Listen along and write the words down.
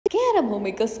tamilan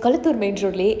homemakers Kalathur main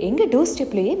roadலயே எங்க door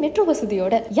ஸ்டெப்லயே metro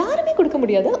வசதியோட யாருமே கொடுக்க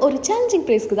முடியாத ஒரு சேலஞ்சிங்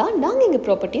பிரைஸ்க்கு தான் நாங்க எங்க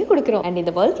ப்ராப்பர்ட்டியை கொடுக்கிறோம். அண்ட்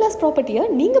இந்த வேர்ல்ட் கிளாஸ் ப்ராப்பர்ட்டியை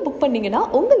நீங்க புக் பண்ணீங்கன்னா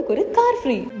உங்களுக்கு ஒரு கார்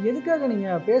ஃப்ரீ. எதுக்காக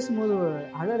நீங்க பேசும்போது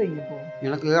அழறீங்க? இப்போ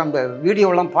எனக்கு அந்த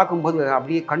வீடியோலாம் பார்க்கும்போது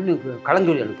அப்படியே கண்ணு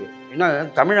கலங்குது எனக்கு. ஏன்னா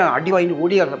தமிழை அடி வாங்கி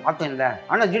ஓடியாரத பார்த்தேன் இல்லை.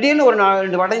 ஆனால் திடீர்னு ஒரு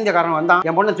 2 வட இந்தியக்காரன் வந்தான்,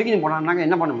 என் பொண்ணை தூக்கின்னு போனாங்க.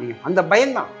 என்ன பண்ண முடியும்? அந்த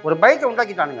பயம்தான், ஒரு பயத்தை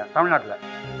உண்டாக்கிட்டானுங்க தமிழ்நாட்டில்.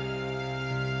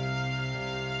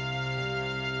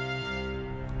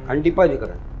 கண்டிப்பாக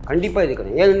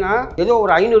இருக்கிறேன். ஏன்னா ஏதோ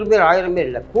ஒரு 500 பேர் 1000 பேர்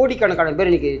இல்லை, கோடிக்கணக்கான பேர்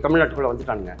இன்னைக்கு தமிழ்நாட்டுக்குள்ளே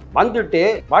வந்துட்டானுங்க. வந்துட்டு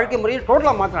வாழ்க்கை முறையை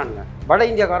டோட்டலாக மாற்றுறானுங்க. வட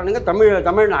இந்தியாக்காரனுங்க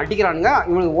தமிழனை அடிக்கிறானுங்க,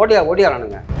 இவனுக்கு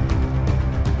ஓடியாரானுங்க.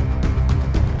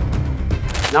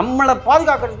 நம்மளை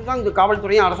பாதுகாக்கிறதுக்கு தான் இந்த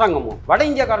காவல்துறையும் அரசாங்கமும், வட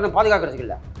இந்தியாக்காரனை பாதுகாக்கிறதுக்கு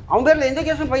இல்லை. அவன் பேரில் எந்த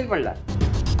கேஸும் ஃபைல் பண்ணல,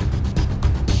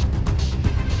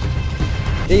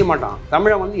 செய்ய மாட்டான்.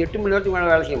 தமிழை 8 மணி நேரத்துக்கு மேலே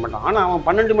வேலை செய்ய மாட்டான். ஆனால் அவன்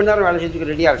 12 மணி நேரம் வேலை செய்யறதுக்கு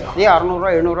ரெடியாக இருக்கான். அதே 600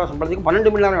 700 சம்பளத்துக்கு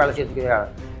 12 மணி நேரம் வேலை செய்யறதுக்கு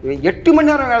இவன் 8 மணி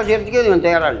நேரம் வேலை செய்யறதுக்கு இவன்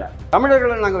தயாராக இல்லை.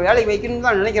 தமிழர்களை நாங்கள் வேலைக்கு வைக்கணும்னு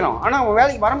தான் நினைக்கிறோம், ஆனால் அவன்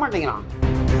வேலைக்கு வரமாட்டேங்கிறான்.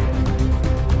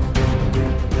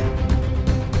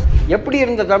 எப்படி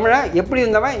இருந்த தமிழை எப்படி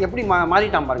இருந்தவன் எப்படி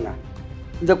மாறிட்டான் பாருங்க.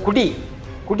 இந்த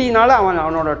குடியினால்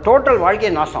அவனோட டோட்டல்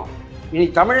வாழ்க்கையை நாசம். இனி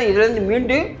தமிழை இதுலேருந்து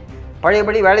மீண்டு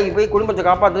பழையபடி வேலைக்கு போய் குடும்பத்தை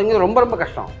காப்பாற்றுறது ரொம்ப ரொம்ப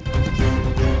கஷ்டம்.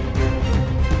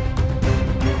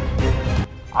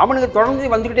 அவனுக்கு தொடர்ந்து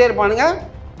வந்துக்கிட்டே இருப்பானுங்க,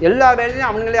 எல்லா வேலையும்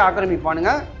அவனுங்களே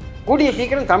ஆக்கிரமிப்பானுங்க. கூடிய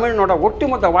சீக்கிரம் தமிழனோட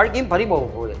ஒட்டுமொத்த வாழ்க்கையும் பறிபோக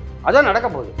போகுது. அதான் நடக்க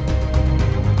போகுது.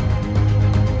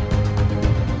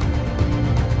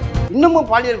 இன்னமும்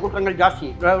பாலியல் குற்றங்கள் ஜாஸ்தி.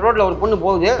 ரோட்டில் ஒரு பொண்ணு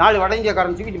போகுது, 4 வட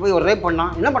இந்தியக்காரன் தூக்கிட்டு போய் ஒரு ரேப்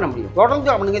பண்ணான், என்ன பண்ண முடியும்?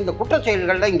 தொடர்ந்து அவனுங்க இந்த குற்ற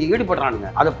செயல்களில் இங்கே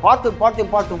ஈடுபடுறானுங்க. அதை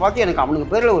பார்த்து எனக்கு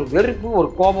அவனுக்கு பேரில் ஒரு வெறுப்பு,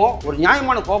 ஒரு கோபம், ஒரு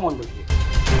நியாயமான கோபம் வந்துருக்கு.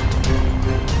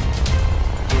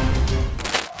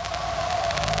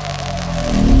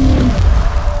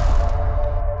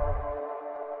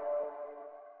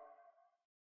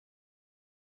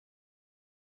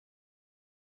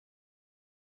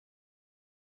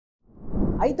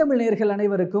 ஐத்தமிழ் நேயர்கள்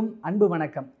அனைவருக்கும் அன்பு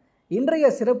வணக்கம். இன்றைய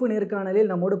சிறப்பு நேர்காணலில்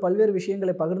நம்மோடு பல்வேறு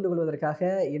விஷயங்களை பகிர்ந்து கொள்வதற்காக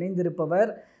இணைந்திருப்பவர்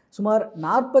சுமார்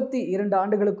 42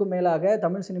 ஆண்டுகளுக்கும் மேலாக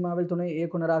தமிழ் சினிமாவில் துணை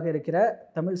இயக்குனராக இருக்கிற,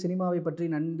 தமிழ் சினிமாவை பற்றி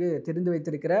நன்கு தெரிந்து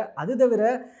வைத்திருக்கிற, அது தவிர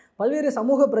பல்வேறு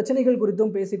சமூக பிரச்சனைகள்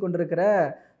குறித்தும் பேசிக்கொண்டிருக்கிற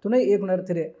துணை இயக்குனர்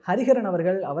திரு ஹரிஹரன்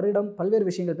அவர்கள். அவரிடம் பல்வேறு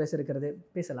விஷயங்கள்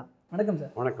பேசலாம். வணக்கம்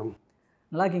சார். வணக்கம்.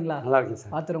 நல்லா இருக்கீங்களா? நல்லா இருக்கேன்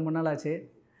சார். பார்த்து ரொம்ப நாள் ஆச்சு.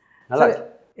 நல்லா.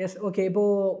 S, okay. இப்போ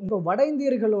வட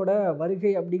இந்தியர்களோட வருகை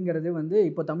அப்படிங்கிறது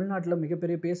இப்போ தமிழ்நாட்டில்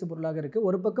மிகப்பெரிய பேசு பொருளாக இருக்குது.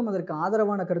 ஒரு பக்கம் அதற்கு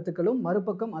ஆதரவான கருத்துக்களும்,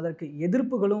 மறுபக்கம் அதற்கு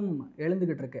எதிர்ப்புகளும்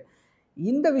எழுந்துக்கிட்டு இருக்கு.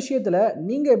 இந்த விஷயத்தில்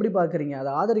நீங்கள் எப்படி பார்க்குறீங்க?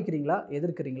 அதை ஆதரிக்கிறீங்களா,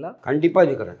 எதிர்க்கிறீங்களா?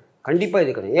 கண்டிப்பாக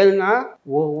இருக்கிறேன். ஏன்னா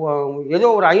ஏதோ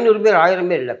ஒரு 500 பேர் 1000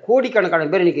 பேர் இல்லை, கோடிக்கணக்கான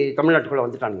பேர் இன்னைக்கு தமிழ்நாட்டுக்குள்ளே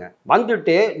வந்துட்டானுங்க.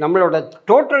 வந்துட்டு நம்மளோட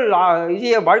டோட்டல்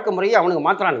வாழ்க்கை முறையை அவனுக்கு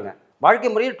மாற்றுறானுங்க.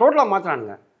 வாழ்க்கை முறையை டோட்டலாக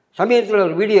மாற்றுறானுங்க. சமீபத்தில்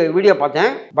ஒரு வீடியோ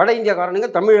பார்த்தேன். வட இந்தியாக்காரனுங்க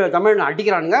தமிழனை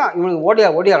அடிக்கிறானுங்க, இவனுக்கு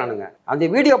ஓடியாரானுங்க. அந்த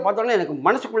வீடியோ பார்த்தோன்னே எனக்கு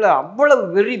மனசுக்குள்ளே அவ்வளவு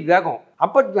வெறி வேகம்.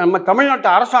 அப்போ நம்ம தமிழ்நாட்டு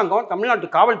அரசாங்கம், தமிழ்நாட்டு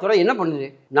காவல்துறை என்ன பண்ணுது?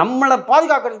 நம்மளை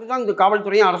பாதுகாக்கிறதுக்கு தான் இந்த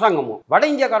காவல்துறையும் அரசாங்கமும், வட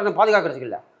இந்தியாக்காரனை பாதுகாக்கிறதுக்கு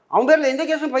இல்லை. அவன் பேரில் எந்த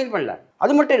கேஸும் ஃபைல் பண்ணல.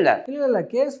 அது மட்டும் இல்லை,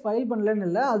 கேஸ் ஃபைல் பண்ணலன்னு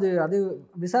இல்லை, அது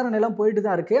விசாரணையெல்லாம் போயிட்டு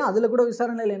தான் இருக்குது. அதில் கூட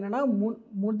விசாரணையில் என்னென்னா,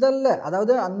 முதல்ல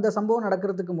அதாவது அந்த சம்பவம்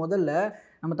நடக்கிறதுக்கு முதல்ல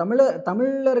நம்ம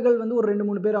தமிழர்கள் ஒரு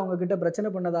 2-3 பேர் அவங்க கிட்ட பிரச்சனை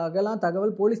பண்ணதாகலாம்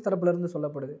தகவல் போலீஸ் தரப்புல இருந்து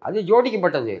சொல்லப்படுது. அது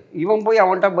ஜோடிக்கப்பட்டது. இவன் போய்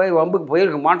அவன்கிட்ட வம்புக்கு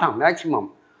போயிருக்க மாட்டான். மேக்சிமம்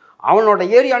அவனோட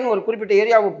ஏரியான்னு ஒரு குறிப்பிட்ட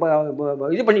ஏரியாவை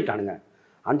இது பண்ணிட்டானுங்க.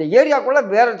 அந்த ஏரியாக்குள்ளே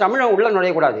வேறு தமிழன் உள்ளே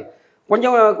நுழையக்கூடாது.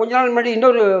 கொஞ்ச நாள் முன்னாடி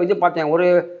இன்னொரு இது பார்த்தேன். ஒரு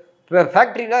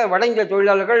ஃபேக்ட்ரியில் வட இந்திய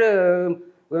தொழிலாளர்கள்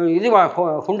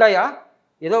ஹுண்டாயா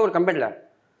ஏதோ ஒரு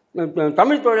கம்பெனியில்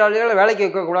தமிழ் தொழிலாளிகளை வேலைக்கு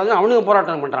வைக்கக்கூடாதுன்னு அவனுங்க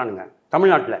போராட்டம் பண்ணுறானுங்க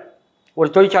தமிழ்நாட்டில் ஒரு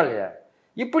தொழிற்சாலையில்.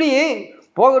 இப்படி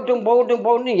போகட்டும்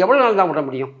எவ்வளோ நாள் தான் விட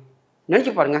முடியும்?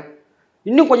 நினச்சி பாருங்கள்.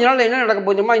 இன்னும் கொஞ்ச நாள் என்ன நடக்க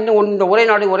போகுதுமா? இன்னும் இந்த ஒரே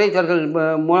நாடு ஒரே தேர்தல்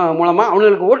மூலமாக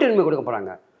அவனுங்களுக்கு ஓட்டுரிமை கொடுக்க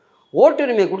போகிறாங்க.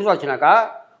 ஓட்டுரிமை கொடுத்தாச்சுனாக்கா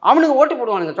அவனுக்கு ஓட்டு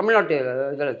போடுவானுங்க தமிழ்நாட்டு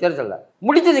இதில் தேர்தலில்.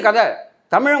 முடித்தது கதை.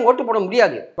 தமிழன் ஓட்டு போட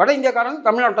முடியாது. வட இந்தியக்காரன்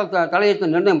தமிழ்நாட்டை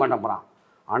தலையெழுத்து நிர்ணயம் பண்ண போகிறான்.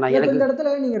 ஆனால் எனக்கு இந்த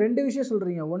இடத்துல நீங்கள் 2 விஷயம்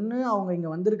சொல்கிறீங்க. ஒன்று, அவங்க இங்கே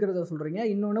வந்திருக்கிறத சொல்கிறீங்க.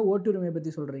 இன்னொன்று, ஓட்டுரிமையை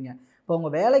பற்றி சொல்கிறீங்க. இப்போ அவங்க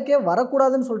வேலைக்கே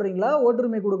வரக்கூடாதுன்னு சொல்கிறீங்களா,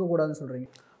 ஓட்டுரிமை கொடுக்கக்கூடாதுன்னு சொல்கிறீங்க?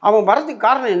 அவன் வரதுக்கு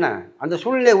காரணம் என்ன? அந்த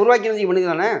சூழ்நிலையை உருவாக்கினது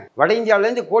இவனுக்கு தானே. வட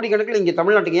இந்தியாவிலேருந்து கோடிக்கணக்கில் இங்கே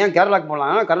தமிழ்நாட்டுக்கு ஏன் கேரளாவுக்கு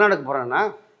போகலாம், கர்நாடகாவுக்கு போகிறான்னா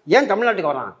ஏன்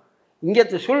தமிழ்நாட்டுக்கு வரான்? இங்கே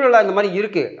சூழ்நிலை இந்த மாதிரி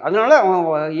இருக்குது, அதனால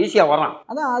அவன் ஈஸியாக வரான்.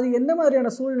 அதான் அது எந்த மாதிரியான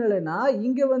சூழ்நிலைனா,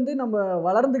 இங்கே நம்ம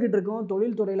வளர்ந்துக்கிட்டு இருக்கோம்,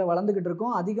 தொழில்துறையில் வளர்ந்துக்கிட்டு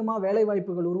இருக்கோம், அதிகமாக வேலை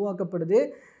வாய்ப்புகள் உருவாக்கப்படுது.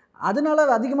 அதனால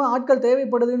அதிகமாக ஆட்கள்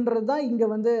தேவைப்படுதுன்றது தான் இங்கே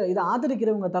வந்து இதை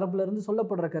ஆதரிக்கிறவங்க தரப்புல இருந்து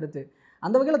சொல்லப்படுற கருத்து.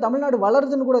 அந்த வகையில் தமிழ்நாடு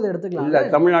வளருதுன்னு கூட அதை எடுத்துக்கலாம். இல்லை,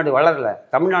 தமிழ்நாடு வளரல.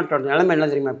 தமிழ்நாட்டோட நிலைமை என்ன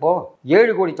தெரியுமா? இப்போது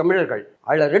 7 கோடி தமிழர்கள்,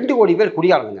 அதில் 2 கோடி பேர்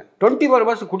குடியாளுங்க. 24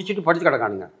 ஹவர்ஸ் குடிச்சிட்டு படுத்து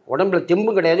கிடக்கானுங்க. உடம்புல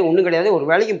தெம்பும் கிடையாது, ஒன்றும் கிடையாது, ஒரு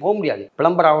வேலைக்கும் போக முடியாது.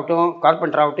 பிளம்பர் ஆகட்டும்,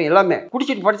 கார்பெண்டர் ஆகட்டும், எல்லாமே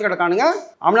குடிச்சிட்டு படுத்து கிடக்கானுங்க.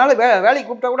 அவனால் வேலைக்கு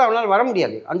கூப்பிட்டா கூட அவனால் வர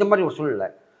முடியாது. அந்த மாதிரி ஒரு சூழ்நிலை.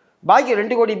 பாக்கி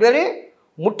 2 கோடி பேர்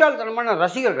முட்டாள்தனமான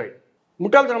ரசிகர்கள்,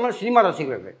 முட்டாள்தனமான சினிமா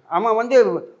ரசிகர்கள். அவன் வந்து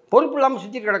பொறுப்பு இல்லாமல்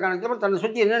சுற்றிட்டு கிடக்கான தன்னை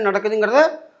சுற்றி என்ன நடக்குதுங்கிறத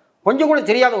கொஞ்சம் கூட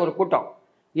தெரியாத ஒரு கூட்டம்.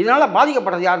 இதனால்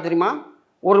பாதிக்கப்படுறது யார் தெரியுமா?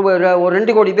 ஒரு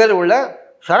 2 கோடி பேர் உள்ள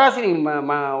சராசரி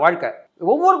வாழ்க்கை.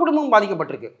 ஒவ்வொரு குடும்பமும்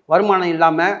பாதிக்கப்பட்டிருக்கு. வருமானம்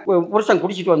இல்லாமல் புருஷன்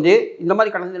குடிச்சிட்டு வந்து இந்த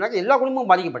மாதிரி கடந்ததுனாக்க எல்லா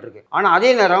குடும்பமும் பாதிக்கப்பட்டிருக்கு. ஆனால்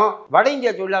அதே நேரம் வட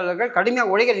இந்திய தொழிலாளர்கள்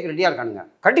கடுமையாக உழைக்கிறதுக்கு ரெடியாக இருக்கானுங்க,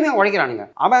 கடுமையாக உழைக்கிறானுங்க.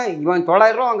 இவன்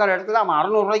 900 ரூபா வாங்குற இடத்துல அவன்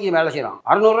 600 ரூபாய்க்கு வேலை செய்கிறான்,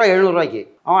 600 ரூபா 700 ரூபாய்க்கு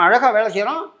அவன் அழகாக வேலை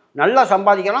செய்கிறான், நல்லா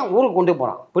சம்பாதிக்கிறான், ஊருக்கு கொண்டு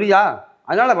போகிறான். புரியுதா?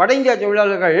 அதனால் வட இந்திய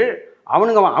தொழிலாளர்கள்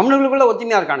அவனுங்களுக்குள்ள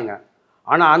ஒத்துமையாக இருக்கானுங்க.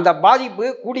 ஆனால் அந்த பாதிப்பு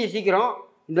கூடிய சீக்கிரம்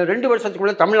இந்த 2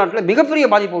 வருஷத்துக்குள்ளே தமிழ்நாட்டில் மிகப்பெரிய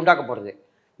பாதிப்பு உண்டாக்க போகிறது.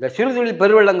 இந்த சிறுதொழில்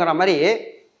பெருவெள்ளங்கிற மாதிரி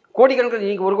கோடிக்கணக்கில்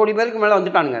இன்றைக்கி 1 கோடி பேருக்கு மேலே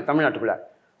வந்துட்டானுங்க தமிழ்நாட்டுக்குள்ளே.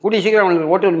 கூடிய சீக்கிரம்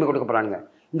அவனுக்கு ஓட்டு உரிமை கொடுக்க போகிறானுங்க.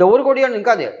 இந்த 1 கோடியாக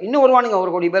நிற்காது, இன்னும் வருவானுங்க.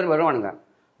 1 கோடி பேர் வருவானுங்க.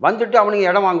 வந்துட்டு அவனுங்க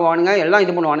இடம் வாங்குவானுங்க, எல்லாம்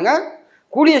இது பண்ணுவானுங்க.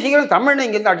 கூடிய சீக்கிரம் தமிழனை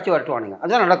இங்கேருந்து அடித்து வரட்டுவானுங்க.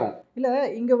 அதுதான் நடக்கும். இல்லை,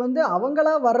 இங்கே வந்து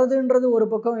அவங்களா வர்றதுன்றது ஒரு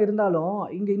பக்கம் இருந்தாலும்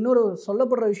இங்கே இன்னொரு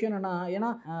சொல்லப்படுற விஷயம் என்னென்னா, ஏன்னா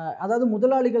அதாவது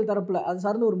முதலாளிகள் தரப்பில் அது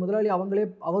சார்ந்து ஒரு முதலாளி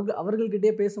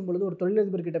அவர்கள்கிட்டயே பேசும்பொழுது, ஒரு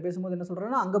தொழிலதிபர்கிட்ட பேசும்போது என்ன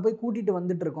சொல்கிறாங்கன்னா, அங்கே போய் கூட்டிகிட்டு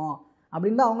வந்துட்டு இருக்கோம்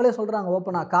அப்படின்னு தான் அவங்களே சொல்கிறாங்க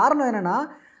ஓப்பனாக. காரணம் என்னென்னா,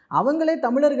 அவங்களே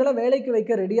தமிழர்களை வேலைக்கு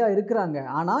வைக்க ரெடியாக இருக்கிறாங்க,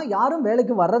 ஆனால் யாரும்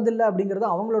வேலைக்கு வர்றதில்லை அப்படிங்கிறது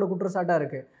அவங்களோட குற்றச்சாட்டாக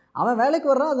இருக்குது. அவன் வேலைக்கு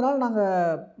வர்றான், அதனால்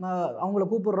நாங்கள் அவங்கள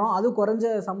கூப்பிடுறோம், அது குறைஞ்ச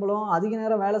சம்பளம், அதிக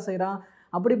நேரம் வேலை செய்கிறான்.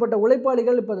 அப்படிப்பட்ட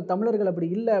உழைப்பாளிகள் இப்போ தமிழர்கள் அப்படி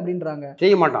இல்லை அப்படின்றாங்க.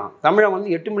 செய்ய மாட்டான். தமிழன் வந்து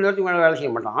 8 மணி நேரத்துக்கு மேலே வேலை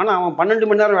செய்ய மாட்டான். ஆனால் அவன் 12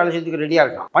 மணி நேரம் வேலை செய்யறதுக்கு ரெடியாக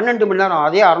இருக்கான். 12 மணி நேரம்,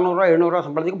 அதே 600 ரூபா 700 ரூபா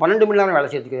சம்பளத்துக்கு 12 மணி நேரம் வேலை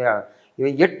செய்யறதுக்கு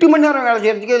இவன் 8 மணி நேரம் வேலை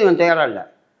செய்யறதுக்கே இவன் தயாராக இல்லை.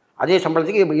 அதே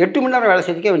சம்பளத்துக்கு இப்போ 8 மணி நேரம் வேலை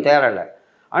செய்யறதுக்கே இவன் தயாராக இல்லை.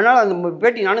 அதனால் அந்த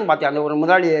பேட்டி நானும் பார்த்தேன். அந்த ஒரு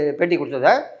முதலாளி பேட்டி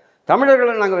கொடுத்ததை,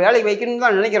 தமிழர்களை நாங்கள் வேலைக்கு வைக்கணும்னு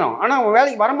தான் நினைக்கிறோம், ஆனால் அவன்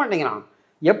வேலைக்கு வரமாட்டேங்கிறான்.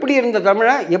 எப்படி இருந்த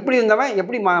தமிழன், எப்படி இருந்தவன்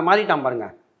எப்படி மாறிட்டான் பாருங்க.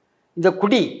 இந்த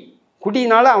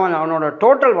குடியினால் அவனோட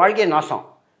டோட்டல் வாழ்க்கையை நாசம்.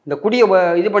 இந்த குடியை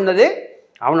இது பண்ணது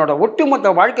அவனோட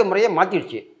ஒட்டுமொத்த வாழ்க்கை முறையை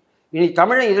மாற்றிடுச்சு. இனி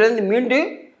தமிழன் இதுலேருந்து மீண்டு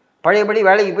பழையபடி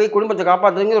வேலைக்கு போய் குடும்பத்தை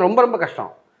காப்பாற்றுறதுங்கிறது ரொம்ப ரொம்ப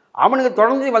கஷ்டம். அவனுக்கு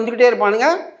தொடர்ந்து வந்துக்கிட்டே இருப்பானுங்க,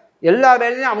 எல்லா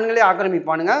வேலையும் அவனுங்களே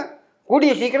ஆக்கிரமிப்பானுங்க.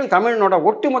 கூடிய சீக்கிரம் தமிழனோட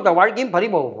ஒட்டுமொத்த வாழ்க்கையும்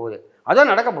பறிபோக போகுது. அதான்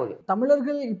நடக்க போகுது.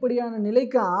 தமிழர்கள் இப்படியான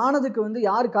நிலைக்கு ஆனதுக்கு வந்து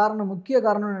யார் காரணம், முக்கிய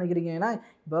காரணம்னு நினைக்கிறீங்க? ஏன்னா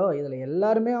இப்போ இதில்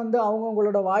எல்லாருமே வந்து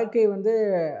அவங்கவுங்களோட வாழ்க்கை வந்து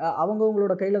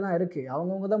அவங்கவுங்களோட கையில் தான் இருக்குது,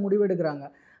 அவங்கவுங்க தான் முடிவெடுக்கிறாங்க.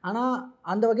 ஆனால்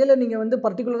அந்த வகையில் நீங்கள் வந்து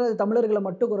பர்டிகுலராக தமிழர்களை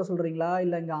மட்டும் குறை சொல்கிறீங்களா,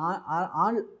 இல்லை இங்கே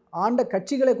ஆண்ட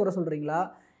கட்சிகளை குறை சொல்கிறீங்களா?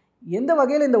 எந்த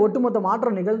வகையில் இந்த ஒட்டுமொத்த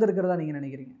மாற்றம் நிகழ்ந்திருக்கிறதா நீங்கள்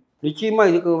நினைக்கிறீங்க? நிச்சயமாக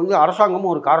இதுக்கு வந்து அரசாங்கமும்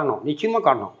ஒரு காரணம், நிச்சயமாக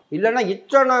காரணம். இல்லைன்னா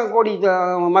இத்தனை கோடி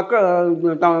மக்கள்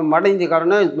வட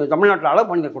இந்தியக்காரனை தமிழ்நாட்டில் அலோவ்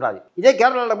பண்ணிடக்கூடாது. இதே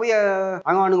கேரளாவில் போய்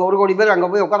அங்கே 1 கோடி பேர் அங்கே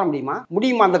போய் உட்கார முடியுமா?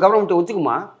 அந்த கவர்மெண்ட்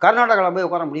ஒத்துக்குமா? கர்நாடகாவில் போய்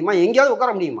உட்கார முடியுமா? எங்கேயாவது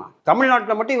உட்கார முடியுமா?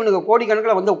 தமிழ்நாட்டில் மட்டும் இவனுக்கு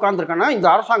கோடிக்கணக்கில் வந்து உட்காந்துருக்கானா இந்த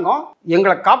அரசாங்கம்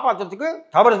எங்களை காப்பாற்றுறதுக்கு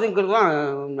தவறுதுங்கிறது தான்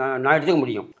நான் எடுத்துக்க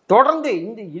முடியும். தொடர்ந்து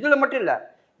இதில் மட்டும் இல்லை,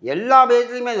 எல்லா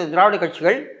விதத்துலையுமே இந்த திராவிட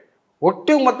கட்சிகள்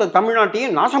ஒட்டுமொத்த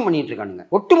தமிழ்நாட்டையும் நாசம் பண்ணிட்டு இருக்கானுங்க.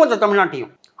 ஒட்டுமொத்த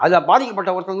தமிழ்நாட்டையும். அதில் பாதிக்கப்பட்ட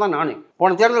ஒருத்தன் தான் நான்.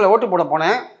 போன தேர்தலில் ஓட்டு போட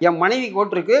போனேன். என் மனைவிக்கு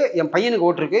ஓட்டு இருக்குது, என் பையனுக்கு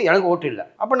ஓட்டு இருக்குது, எனக்கு ஓட்டு இல்லை.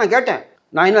 அப்போ நான் கேட்டேன்,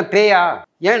 நான் என்ன பேயா,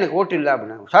 ஏன் எனக்கு ஓட்டு இல்லை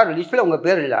அப்படின்னா, சார் லிஸ்ட்டில் உங்கள்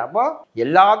பேர் இல்லை. அப்போ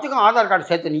எல்லாத்துக்கும் ஆதார் கார்டு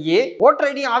சேர்த்து நீ ஓட்டர்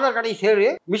ஐடியும் ஆதார் கார்டையும் சேரு,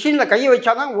 மிஷினில் கையை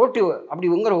வச்சாதான் ஓட்டு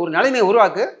அப்படிங்கிற ஒரு நிலைமையை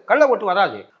உருவாக்கு, கள்ள ஓட்டு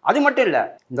வராது. அது மட்டும் இல்லை,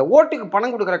 இந்த ஓட்டுக்கு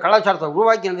பணம் கொடுக்குற கலாச்சாரத்தை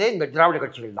உருவாக்கினதே இந்த திராவிட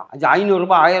கட்சிகள் தான். அது 500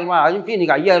 ரூபாய் 1000 ரூபாய் அனுப்பி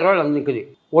இன்றைக்கி 5000 ரூபாய் வந்து நிற்குது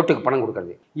ஓட்டுக்கு பணம்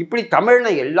கொடுக்குறது. இப்படி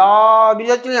தமிழனை எல்லா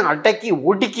விதத்திலையும் அடக்கி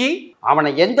ஒடுக்கி அவனை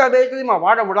எந்த விதத்துலையும்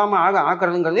வாட விடாமல்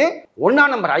ஆக்குறதுங்கிறது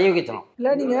 1ஆம் நம்பர் அயோக்கியத்தனம்.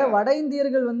 இல்லை, நீங்கள் வட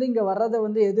இந்தியர்கள் வந்து இங்கே வர்றதை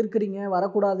வந்து எதிர்க்கிறீங்க,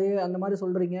 வரக்கூடாது அந்த மாதிரி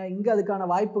சொல்கிறீங்க. இங்கே அதுக்கான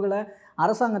வாய்ப்புகளை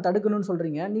அரசாங்கம் தடுக்கணும்னு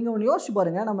சொல்கிறீங்க. நீங்கள் ஒன்று யோசிச்சு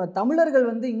பாருங்கள், நம்ம தமிழர்கள்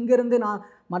வந்து இங்கேருந்து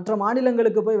மற்ற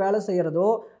மாநிலங்களுக்கு போய் வேலை செய்கிறதோ,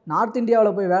 நார்த்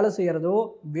இந்தியாவில் போய் வேலை செய்கிறதோ,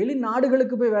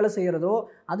 வெளிநாடுகளுக்கு போய் வேலை செய்கிறதோ,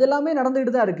 அது எல்லாமே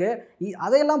நடந்துக்கிட்டு தான் இருக்குது.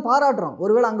 அதையெல்லாம் பாராட்டுறோம்.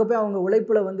 ஒருவேளை அங்கே போய் அவங்க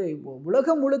உழைப்பில் வந்து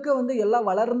உலகம் முழுக்க வந்து எல்லா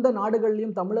வளர்ந்த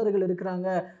நாடுகள்லையும் தமிழர்கள் இருக்கிறாங்க,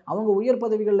 அவங்க உயர்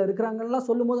பதவிகளில் இருக்கிறாங்கலாம்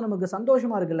சொல்லும்போது நமக்கு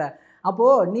சந்தோஷமாக இருக்குல்ல.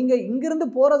 அப்போது நீங்கள் இங்கேருந்து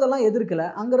போகிறதெல்லாம் எதிர்க்கலை,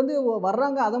 அங்கேருந்து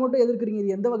வர்றாங்க அதை மட்டும் எதிர்க்கிறீங்க.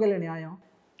 இது எந்த வகையில் நியாயம்?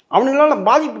 அவனுங்களால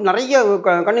பாதிப்பு நிறைய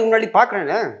கண்ணுக்கு முன்னாடி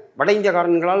பார்க்குறேன்னு. வட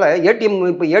இந்தியக்காரங்களால்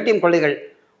ஏடிஎம் கொள்ளைகள்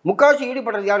முக்கால்வாசி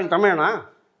ஈடுபடுறது யாரும் தமிழனா?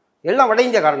 எல்லாம் வட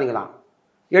இந்தியக்காரனுங்க தான்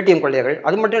ஏடிஎம் கொள்ளைகள்.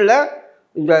 அது மட்டும் இல்லை,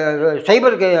 இந்த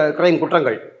சைபர் கிரைம்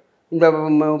குற்றங்கள், இந்த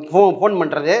ஃபோன்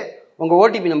பண்ணுறது, உங்கள்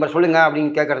ஓடிபி நம்பர் சொல்லுங்கள்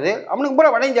அப்படின்னு கேட்குறது, அவனுக்கு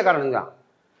பூரா வட இந்தியக்காரனுங்க தான்.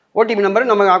 ஓடிபி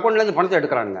நம்பர் நம்ம அக்கௌண்ட்லேருந்து பணத்தை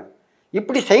எடுக்கிறானுங்க.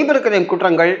 இப்படி சைபர் கிரைம்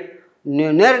குற்றங்கள்,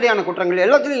 நேரடியான குற்றங்கள்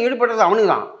எல்லாத்துலையும் ஈடுபடுறது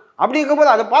அவனுக்கு தான். அப்படி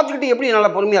இருக்கும்போது அதை பார்த்துக்கிட்டு எப்படி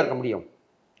நல்லா பொறுமையாக இருக்க முடியும்?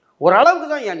 ஓரளவுக்கு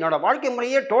தான் என்னோடய வாழ்க்கை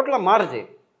முறையே டோட்டலாக மாறுது.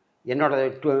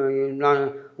 நான்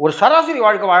ஒரு சராசரி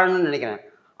வாழ்க்கை வாழணும்னு நினைக்கிறேன்.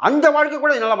 அந்த வாழ்க்கை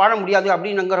கூட என்னால் வாழ முடியாது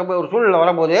அப்படின்னுங்கிற ஒரு சூழ்நிலை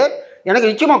வரும்போது எனக்கு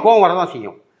நிச்சயமாக கோபம் வரதான்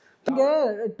செய்யும். இங்கே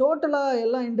டோட்டலாக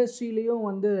எல்லா இண்டஸ்ட்ரியிலையும்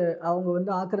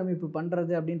அவங்க ஆக்கிரமிப்பு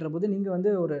பண்ணுறது அப்படின்ற போது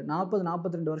நீங்கள் ஒரு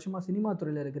 40-42 வருஷமாக சினிமா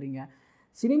துறையில் இருக்கிறீங்க.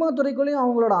 சினிமா துறைக்குள்ளேயும்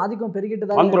அவங்களோட ஆதிக்கம் பெருகிட்டு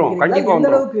தான் கண்டிப்பாக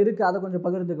எந்த அளவுக்கு இருக்குது அதை கொஞ்சம்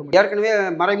பகிர்ந்துக்க முடியும்? ஏற்கனவே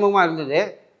மறைமுகமாக இருந்தது.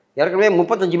 ஏற்கனவே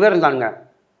 35 பேர் இருந்தாங்க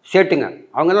சேட்டுங்க.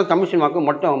 அவங்க தான் தமிழ் சினிமாவுக்கு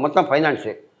மொத்தம்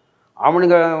ஃபைனான்ஸு.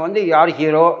 அவனுங்க யார்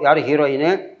ஹீரோ, யார் ஹீரோயின்,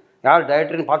 யார்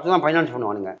டைரக்டர்னு பார்த்து தான் ஃபைனான்ஸ்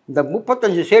பண்ணுவானுங்க. இந்த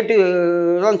 35 சேட்டு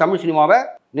தான் தமிழ் சினிமாவை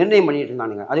நிர்ணயம் பண்ணிட்டு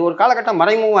இருந்தானுங்க. அது ஒரு காலகட்டம்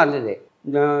மறைமுகமாக இருந்தது,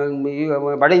 இந்த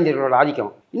வட இந்தியர்களோட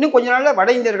ஆதிக்கம். இன்னும் கொஞ்ச நாளில் வட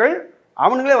இந்தியர்கள்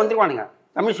அவனுங்களே வந்துடுவானுங்க.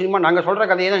 தமிழ் சினிமா நாங்கள் சொல்கிற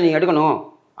கதையை தான் நீங்கள் எடுக்கணும்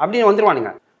அப்படின்னு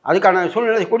வந்துடுவானுங்க. அதுக்கான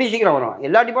சூழ்நிலை கூடிய சீக்கிரம் வரும்.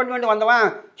 எல்லா டிபார்ட்மெண்ட்டும் வந்தவன்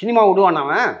சினிமா விடுவான்.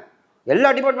 அவன் எல்லா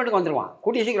டிபார்ட்மெண்ட்டுக்கும் வந்துடுவான்,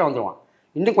 கூடிய சீக்கிரம் வந்துடுவான்.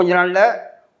 இன்னும் கொஞ்ச நாளில்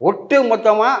ஒட்டு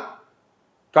மொத்தமாக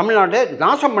தமிழ்நாட்டை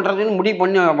நாசம் பண்ணுறதுன்னு முடிவு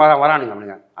பண்ணி வரானுங்க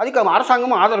அவனுங்க. அதுக்கு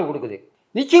அரசாங்கமும் ஆதரவு கொடுக்குது.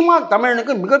 நிச்சயமாக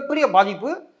தமிழனுக்கு மிகப்பெரிய பாதிப்பு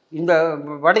இந்த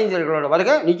வட இந்தியர்களோட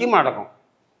வருகை நிச்சயமாக நடக்கும்.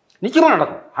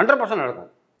 100% நடக்கும்.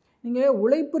 நீங்கள்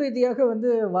உழைப்பு ரீதியாக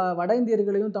வட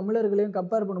இந்தியர்களையும் தமிழர்களையும்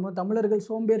கம்பேர் பண்ணும்போது தமிழர்கள்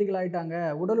சோம்பேறிகள் ஆகிட்டாங்க,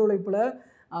 உடல் உழைப்பில்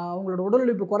அவங்களோட உடல்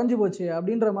உழைப்பு குறைஞ்சி போச்சு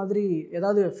அப்படின்ற மாதிரி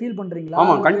ஏதாவது ஃபீல் பண்ணுறீங்களா?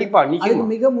 ஆமாம், கண்டிப்பாக. அதுக்கு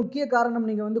மிக முக்கிய காரணம்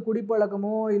நீங்கள்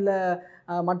குடிப்பழக்கமோ இல்லை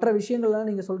மற்ற விஷயங்கள்லாம்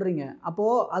நீங்கள் சொல்கிறீங்க.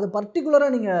 அப்போது அது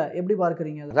பர்டிகுலராக நீங்கள் எப்படி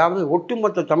பார்க்குறீங்க? அதாவது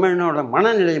ஒட்டுமொத்த தமிழனோட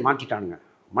மனநிலையை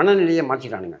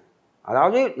மாற்றிட்டானுங்க.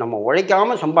 அதாவது நம்ம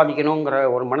உழைக்காமல் சம்பாதிக்கணுங்கிற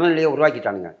ஒரு மனநிலையை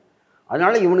உருவாக்கிட்டானுங்க.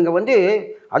 அதனால் இவனுங்க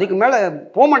அதுக்கு மேலே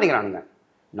போக மாட்டேங்கிறானுங்க.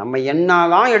 நம்ம என்ன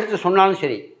தான் எடுத்து சொன்னாலும்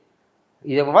சரி,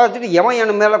 இதை பார்த்துட்டு எவன்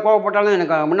என் மேலே கோவப்பட்டாலும்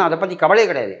எனக்கு முன்னே அதை பற்றி கவலையே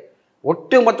கிடையாது.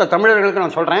 ஒட்டுமொத்த தமிழர்களுக்கு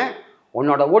நான் சொல்கிறேன்,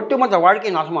 உன்னோட ஒட்டுமொத்த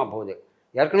வாழ்க்கை நாசமாக போகுது.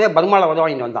 ஏற்கனவே பர்மாவில் உதவ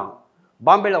வாங்கிட்டு வந்தான்,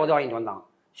 பாம்பேயில் உதவ வாங்கிட்டு வந்தான்,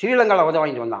 ஸ்ரீலங்காவில் உதவ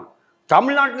வாங்கிட்டு வந்தான்,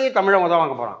 தமிழ்நாட்டிலேயே தமிழன் உதவ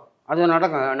வாங்க போகிறான். அது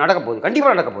நடக்க போகுது,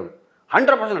 கண்டிப்பாக நடக்க போகுது,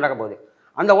 100% நடக்க போகுது.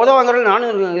 அந்த உதவாங்கிறது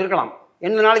நானும் இருக்கலாம்.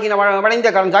 என்ன நாளைக்கு நான் வட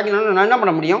இந்தியக்காரன் தாக்கினாலும் நான் என்ன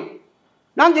பண்ண முடியும்?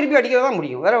 நான் திருப்பி அடிக்க தான்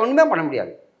முடியும், வேறு ஒன்றுமே பண்ண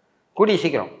முடியாது. கூடிய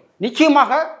சீக்கிரம்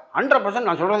நிச்சயமாக 100%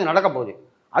 நான் சொல்கிறது நடக்க போகுது.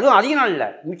 அதுவும் அதிக நாள் இல்லை,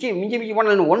 மிஞ்சி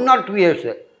போன 1 or 2 years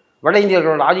வட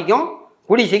இந்தியர்களோட ஆதிக்கம்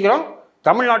கூடிய சீக்கிரம்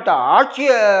தமிழ்நாட்டை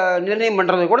ஆட்சியை நிர்ணயம்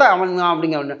பண்ணுறது கூட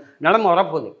அப்படிங்கிற நிலைமை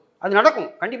வரப்போகுது. அது நடக்கும்,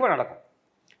 கண்டிப்பாக நடக்கும்.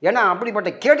 ஏன்னா அப்படிப்பட்ட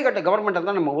கேடுகட்ட கவர்மெண்ட்டை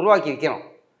தான் நம்ம உருவாக்கி வைக்கிறோம்.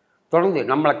 தொடர்ந்து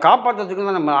நம்மளை காப்பாற்றுறதுக்கு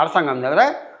தான் நம்ம அரசாங்கம், தவிர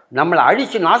நம்மளை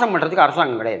அழித்து நாசம் பண்ணுறதுக்கு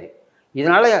அரசாங்கம் கிடையாது.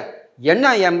 இதனால் என்ன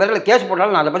என் பேரில் கேஸ்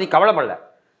போட்டாலும் நான் அதை பற்றி கவலைப்படல.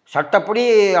 சட்டப்படி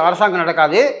அரசாங்கம்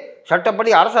நடக்காது,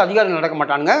 சட்டப்படி அரசு அதிகாரிகள் நடக்க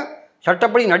மாட்டானுங்க,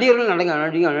 சட்டப்படி நடிகர்கள்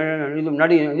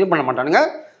இது பண்ண மாட்டானுங்க,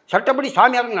 சட்டப்படி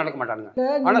சாமியார்கள் நடக்க மாட்டானுங்க.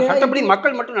 ஆனால் சட்டப்படி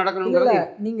மக்கள் மட்டும் நடக்கணுங்கிறது.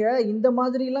 நீங்கள் இந்த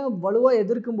மாதிரிலாம் வலுவாக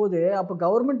எதிர்க்கும் போது அப்போ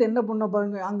கவர்மெண்ட் என்ன பண்ண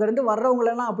பாருங்க, அங்கேருந்து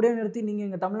வர்றவங்களெல்லாம் அப்படியே நிறுத்தி நீங்கள்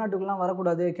இங்கே தமிழ்நாட்டுக்குலாம்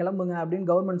வரக்கூடாது, கிளம்புங்க அப்படின்னு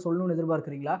கவர்மெண்ட் சொல்லணும்னு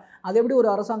எதிர்பார்க்குறீங்களா? அது எப்படி ஒரு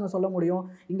அரசாங்கம் சொல்ல முடியும்?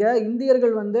 இங்கே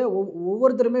இந்தியர்கள்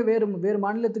ஒவ்வொருத்தருமே வேறு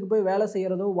மாநிலத்துக்கு போய் வேலை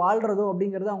செய்கிறதோ வாழ்கிறதோ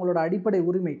அப்படிங்கிறது அவங்களோட அடிப்படை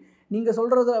உரிமை. நீங்கள்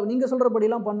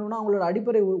சொல்கிறபடிலாம் பண்ணணுன்னா அவங்களோட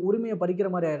அடிப்படை உரிமையை பறிக்கிற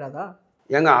மாதிரி ஆயிடாதா?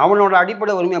 ஏங்க, அவனோட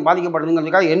அடிப்படை உரிமையை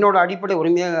பாதிக்கப்படுதுங்கிறதுக்காக என்னோட அடிப்படை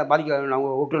உரிமையை நான்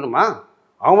விட்டுணுமா?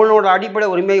 அவனோட அடிப்படை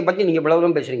உரிமையை பற்றி நீங்கள்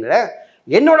இவ்வளவு பேசுகிறீங்களே,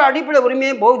 என்னோட அடிப்படை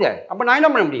உரிமையே போகுதே, அப்போ நான் என்ன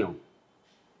பண்ண முடியும்?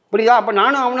 புரியுதா? அப்போ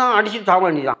நானும் அவனும் அடிச்சுட்டு சாக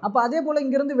வேண்டியதான். அப்போ அதே போல்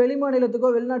இங்கேருந்து வெளி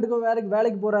மாநிலத்துக்கோ வெளிநாட்டுக்கோ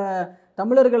வேலைக்கு போகிற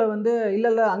தமிழர்களை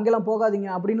இல்லை அங்கெல்லாம் போகாதீங்க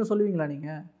அப்படின்னு சொல்லுவீங்களா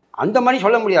நீங்கள்? அந்த மாதிரி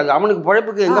சொல்ல முடியாது. அவனுக்கு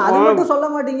பொழைப்புக்கு எங்கே போகணும் சொல்ல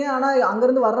மாட்டீங்க. ஆனால்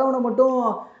அங்கேருந்து வர்றவனை மட்டும்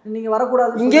நீங்கள்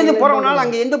வரக்கூடாது. இங்கேருந்து போகிறவனால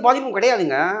அங்கே எந்த பாதிப்பும்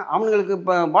கிடையாதுங்க. அவனுங்களுக்கு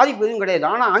இப்போ பாதிப்பு எதுவும் கிடையாது.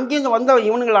 ஆனால் அங்கேருந்து வந்த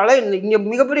இவனுங்களால இங்கே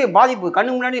மிகப்பெரிய பாதிப்பு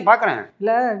கண்ணு முன்னாடி பார்க்குறேன்.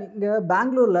 இல்லை, இங்கே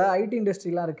பெங்களூரில் ஐடி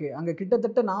இண்டஸ்ட்ரிலாம் இருக்குது. அங்கே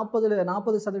கிட்டத்தட்ட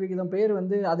 40% பேர்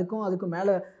அதுக்கும்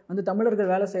மேலே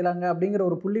தமிழர்கள் வேலை செய்யலாங்க அப்படிங்கிற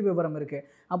ஒரு புள்ளி விவரம் இருக்குது.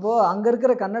 அப்போது அங்கே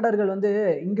இருக்கிற கன்னடர்கள்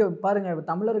இங்கே பாருங்கள்,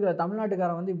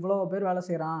 தமிழ்நாட்டுக்காரன் இவ்வளோ பேர் வேலை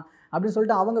செய்கிறான் அப்படின்னு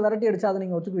சொல்லிட்டு அவங்க விரட்டி அடிச்சா அதை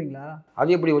நீங்கள் ஒத்துக்குவீங்களா?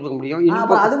 அது எப்படி ஒத்துக்க முடியும்?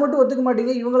 அது மட்டும் ஒத்துக்க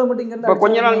மாட்டீங்க, இவங்கள மட்டும் இங்கே இப்போ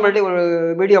கொஞ்ச நாள் முன்னாடி ஒரு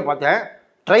வீடியோ பார்த்தேன்.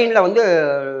 ட்ரெயினில்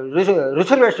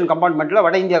ரிசர்வேஷன் கம்பார்ட்மெண்ட்டில்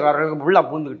வட இந்தியாக்காரர்களுக்கு ஃபுல்லாக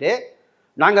பூந்துக்கிட்டு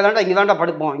நாங்கள் தாண்டா இங்கே தாண்டா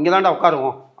படுப்போம், இங்கே தாண்டா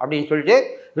உட்காருவோம் அப்படின்னு சொல்லிட்டு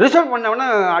ரிசர்வ் பண்ணவனை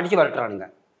அடித்து விரட்டுறானுங்க.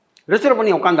 ரிசர்வ்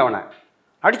பண்ணி உட்காந்தவனை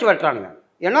அடித்து விரட்டுறானுங்க.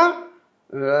 ஏன்னா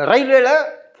ரயில்வேல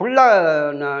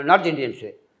ஃபுல்லாக நார்த் இந்தியன்ஸு,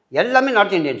 எல்லாமே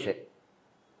நார்த் இந்தியன்ஸு.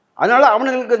 அதனால்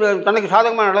அவனுங்களுக்கு தனக்கு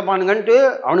சாதகமாக நடப்பானுங்கன்ட்டு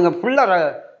அவனுங்க ஃபுல்லாக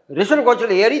ரிசர்வ்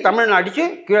கோச்சில் ஏறி தமிழனை அடித்து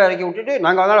கீழே இறக்கி விட்டுட்டு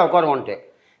நாங்கள் அதனால் உட்காருவோன்ட்டு.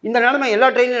 இந்த நிலைமை எல்லா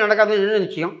ட்ரெயின்லையும் நடக்காதுன்னு என்ன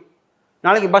நிச்சயம்?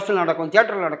 நாளைக்கு பஸ்ஸில் நடக்கும்,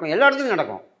 தியேட்டரில் நடக்கும், எல்லா இடத்துலையும்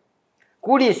நடக்கும்.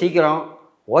 கூடிய சீக்கிரம்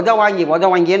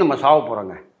வாங்கியே நம்ம சாவ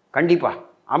போகிறோங்க. கண்டிப்பாக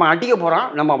அவன் அடிக்க போகிறான்,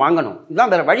 நம்ம வாங்கணும்.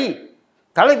 இதுதான் வேறு வழி,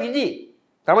 தலைவிதி,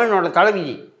 தமிழனோட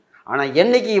தலைவிதி. ஆனால்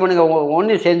என்றைக்கு இவனுங்க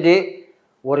ஒன்று சேர்ந்து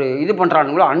ஒரு இது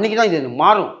பண்ணுறானுங்களோ அன்றைக்கி தான் இது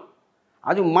மாறும்.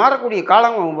 அது மாறக்கூடிய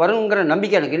காலம் வருங்கிற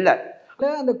நம்பிக்கை எனக்கு இல்லை.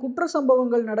 அந்த குற்ற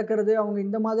சம்பவங்கள் நடக்கிறது, அவங்க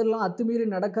இந்த மாதிரிலாம் அத்துமீறி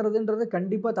நடக்கிறதுன்றது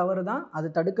கண்டிப்பாக தவறு தான். அது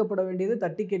தடுக்கப்பட வேண்டியது,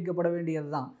 தட்டி கேட்கப்பட வேண்டியது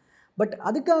தான். பட்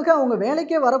அதுக்காக அவங்க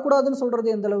வேலைக்கே வரக்கூடாதுன்னு சொல்கிறது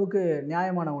எந்த அளவுக்கு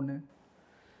நியாயமான ஒன்று?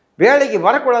 வேலைக்கு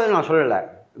வரக்கூடாதுன்னு நான் சொல்லலை,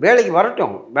 வேலைக்கு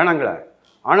வரட்டும் வேணாங்கள.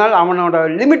 ஆனால் அவனோட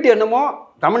லிமிட் என்னமோ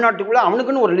தமிழ்நாட்டுக்குள்ளே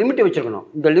அவனுக்குன்னு ஒரு லிமிட்டு வச்சுருக்கணும்.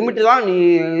 இந்த லிமிட்டு தான் நீ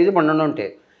இது பண்ணணுன்ட்டு.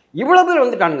 இவ்வளோ பேர்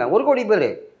வந்துட்டானுங்க, 1 கோடி பேர்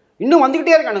இன்னும்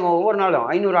வந்துக்கிட்டே இருக்கானுங்க. ஒவ்வொரு நாளும்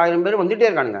 500 1000 பேர் வந்துகிட்டே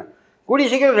இருக்கானுங்க. கூடிய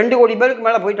சீக்கிரம் 2 கோடி பேருக்கு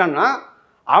மேலே போயிட்டான்னா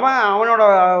அவனோட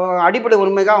அடிப்படை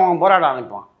உரிமைக்காக அவன் போராட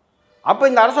ஆரம்பிப்பான். அப்போ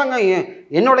இந்த அரசாங்கம்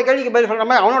என்னோட கேள்விக்கு பதில் சொல்கிற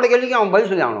மாதிரி அவனோட கேள்விக்கு அவன் பதில்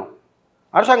சொல்லி ஆகணும்.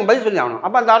 அரசாங்கம் பதில் சொல்லி ஆகணும்.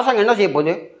 அப்போ அந்த அரசாங்கம் என்ன செய்ய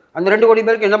போகுது? அந்த 2 கோடி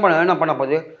பேருக்கு என்ன பண்ண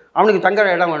போகுது? அவனுக்கு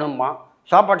தங்குற இடம் வேணுமா,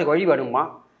 சாப்பாட்டுக்கு வழி வேணுமா,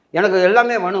 எனக்கு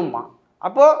எல்லாமே வேணுமா?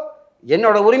 அப்போது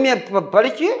என்னோடய உரிமையை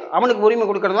பறித்து அவனுக்கு உரிமை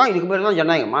கொடுக்குறது தான் இதுக்கு பேர் தான்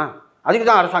ஜனநாயகமா? அதுக்கு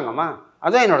தான் அரசாங்கமா?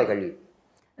 அதுதான் என்னோடய கேள்வி.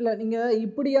 இல்லை, நீங்கள்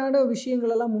இப்படியான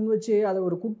விஷயங்களெல்லாம் முன் வச்சு அதை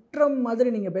ஒரு குற்றம் மாதிரி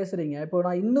நீங்கள் பேசுகிறீங்க. இப்போ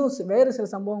நான் இன்னும் வேறு சில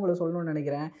சம்பவங்களை சொல்லணும்னு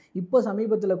நினைக்கிறேன். இப்போ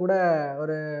சமீபத்தில் கூட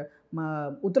ஒரு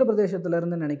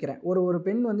உத்தரப்பிரதேசத்துலேருந்து நினைக்கிறேன், ஒரு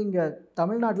பெண் வந்து இங்கே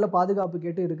தமிழ்நாட்டில் பாதுகாப்பு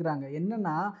கேட்டு இருக்கிறாங்க.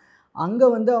 என்னென்னா அங்கே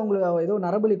வந்து அவங்களுக்கு ஏதோ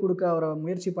நரபலி கொடுக்க அவரை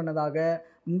முயற்சி பண்ணதாக,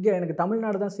 இங்கே எனக்கு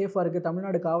தமிழ்நாடு தான் சேஃபாக இருக்குது,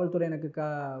 தமிழ்நாடு காவல்துறை எனக்கு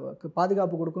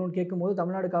பாதுகாப்பு கொடுக்கணும்னு கேட்கும்போது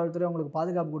தமிழ்நாடு காவல்துறை அவங்களுக்கு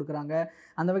பாதுகாப்பு கொடுக்குறாங்க.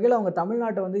 அந்த வகையில் அவங்க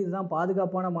தமிழ்நாட்டை வந்து இதுதான்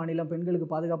பாதுகாப்பான மாநிலம், பெண்களுக்கு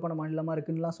பாதுகாப்பான மாநிலமாக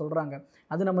இருக்குன்னுலாம் சொல்கிறாங்க.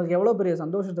 அது நமக்கு எவ்வளோ பெரிய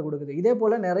சந்தோஷத்தை கொடுக்குது. இதே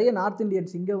போல் நிறைய நார்த்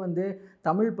இந்தியன்ஸ் இங்கே வந்து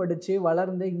தமிழ் படித்து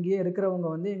வளர்ந்து இங்கேயே இருக்கிறவங்க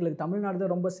வந்து எங்களுக்கு தமிழ்நாடு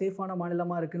தான் ரொம்ப சேஃபான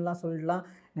மாநிலமாக இருக்குன்னுலாம் சொல்லலாம்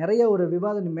நிறைய ஒரு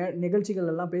விவாத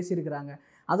நிகழ்ச்சிகள் எல்லாம் பேசியிருக்கிறாங்க.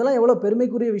 அதெல்லாம் எவ்வளோ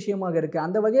பெருமைக்குரிய விஷயமாக இருக்குது.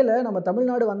 அந்த வகையில் நம்ம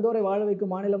தமிழ்நாடு வந்தோரை வாழ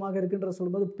வைக்கும் மாநிலமாக இருக்குன்ற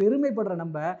சொல்லும்போது பெருமைப்படுற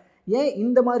நம்ம ஏன்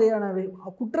இந்த மாதிரியான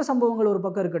குற்ற சம்பவங்கள் ஒரு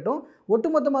பக்கம் இருக்கட்டும்,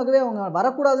 ஒட்டுமொத்தமாகவே அவங்க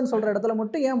வரக்கூடாதுன்னு சொல்கிற இடத்துல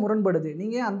மட்டும் ஏன் முரண்படுது?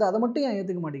 நீங்கள் அதை மட்டும் ஏன்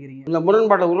ஏற்றுக்க மாட்டேங்கிறீங்க? இந்த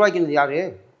முரண்பாட்டை உருவாக்கினது யார்?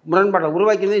 முரண்பாட்டை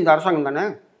உருவாக்கினது இந்த அரசாங்கம் தானே.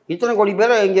 இத்தனை கோடி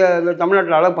பேரை இங்கே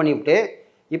தமிழ்நாட்டில் அலோவ் பண்ணிவிட்டு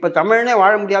இப்போ தமிழனே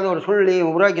வாழ முடியாத ஒரு சூழ்நிலையை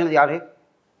உருவாக்கினது யார்?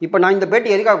 இப்போ நான் இந்த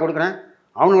பேட்டி எதுக்காக கொடுக்குறேன்?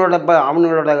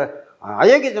 அவங்களோட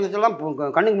அயோக்கியத்தனத்தெல்லாம்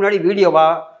கண்ணுக்கு முன்னாடி வீடியோவா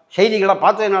செய்திகளாக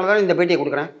பார்த்ததுனால தான் இந்த பேட்டியை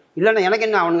கொடுக்குறேன். இல்லைன்னா எனக்கு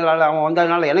என்ன, அவன்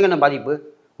வந்ததுனால எனக்கு என்ன பாதிப்பு?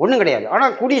 ஒன்றும் கிடையாது.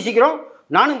 ஆனால் கூடிய சீக்கிரம்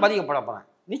நானும் பாதிக்கப்பட போகிறேன்,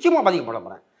 நிச்சயமாக பாதிக்கப்பட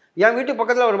போகிறேன். என் வீட்டு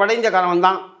பக்கத்தில் ஒரு வட இந்தியக்காரன்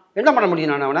வந்தான், என்ன பண்ண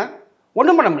முடியும்? நான் அவனை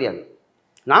ஒன்றும் பண்ண முடியாது.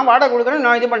 நான் வாடகை கொடுக்குறேன்,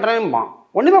 நான் இது பண்ணுறேன்பான்,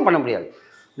 ஒன்றுமே பண்ண முடியாது.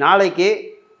 நாளைக்கு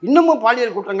இன்னமும்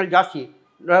பாலியல் குற்றங்கள் ஜாஸ்தி.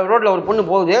 ரோட்டில் ஒரு பொண்ணு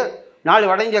போகுது,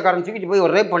 4 வட இந்தியக்காரன் தூக்கிட்டு போய்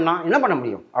ஒரு ரேப் பண்ணான், என்ன பண்ண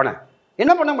முடியும்? அவனை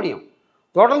என்ன பண்ண முடியும்?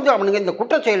 தொடர்ந்து அவனுங்க இந்த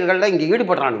குற்ற செயல்களில் இங்கே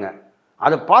ஈடுபடுறானுங்க.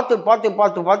 அதை பார்த்து பார்த்து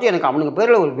பார்த்து பார்த்து எனக்கு அவனுக்கு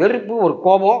பேரில் ஒரு வெறுப்பு, ஒரு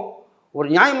கோபம், ஒரு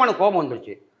நியாயமான கோபம்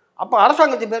வந்துடுச்சு. அப்போ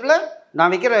அரசாங்கத்து பேரில்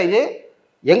நான் வைக்கிற இது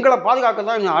எங்களை பாதுகாக்க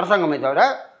தான் இந்த அரசாங்கமே தவிர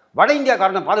வட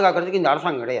இந்தியாக்காரனை பாதுகாக்கிறதுக்கு இந்த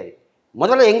அரசாங்கம் கிடையாது.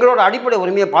 முதல்ல எங்களோட அடிப்படை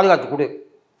உரிமையை பாதுகாத்து கொடு,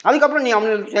 அதுக்கப்புறம் நீ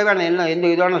அவனுக்கு தேவையான எந்த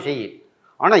இதான செய்.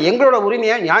 ஆனால் எங்களோட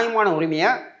உரிமையை, நியாயமான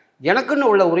உரிமையை, எனக்குன்னு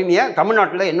உள்ள உரிமையை,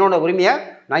 தமிழ்நாட்டில் என்னோட உரிமையை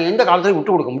நான் எந்த காலத்திலையும்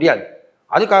விட்டு கொடுக்க முடியாது.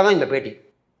 அதுக்காக தான் இந்த பேட்டி.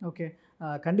 ஓகே,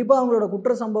 கண்டிப்பாக அவங்களோட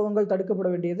குற்ற சம்பவங்கள் தடுக்கப்பட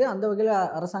வேண்டியது, அந்த வகையில்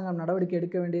அரசாங்கம் நடவடிக்கை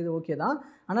எடுக்க வேண்டியது ஓகே தான்.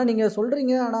 ஆனால் நீங்கள்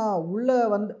சொல்கிறீங்க, ஆனால் உள்ளே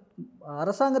வந்து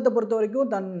அரசாங்கத்தை பொறுத்த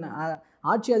வரைக்கும் தன்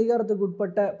ஆட்சி அதிகாரத்துக்கு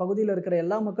உட்பட்ட பகுதியில் இருக்கிற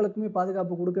எல்லா மக்களுக்குமே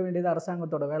பாதுகாப்பு கொடுக்க வேண்டியது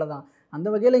அரசாங்கத்தோட வேலை தான். அந்த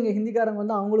வகையில் இங்கே ஹிந்திக்காரங்க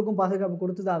வந்து அவங்களுக்கும் பாதுகாப்பு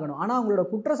கொடுத்து தான் ஆகணும். ஆனால் அவங்களோட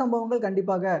குற்ற சம்பவங்கள்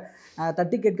கண்டிப்பாக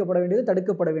தட்டி கேட்கப்பட வேண்டியது,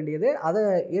 தடுக்கப்பட வேண்டியது, அதை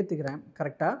ஏற்றுக்கிறேன்.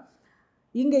 கரெக்டாக.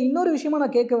 இங்கே இன்னொரு விஷயமா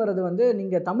நான் கேட்க வர்றது வந்து,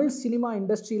 நீங்கள் தமிழ் சினிமா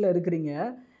இண்டஸ்ட்ரியில் இருக்கிறீங்க.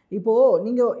 இப்போது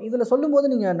நீங்கள் இதில் சொல்லும்போது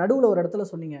நீங்கள் நடுவில் ஒரு இடத்துல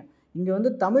சொன்னீங்க, இங்கே வந்து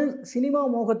தமிழ் சினிமா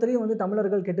மோகத்திலையும் வந்து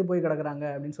தமிழர்கள் கெட்டு போய் கிடக்குறாங்க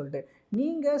அப்படின்னு சொல்லிட்டு.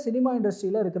 நீங்கள் சினிமா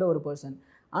இண்டஸ்ட்ரியில் இருக்கிற ஒரு பர்சன்,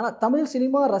 ஆனால் தமிழ்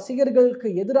சினிமா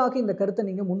ரசிகர்களுக்கு எதிராக இந்த கருத்தை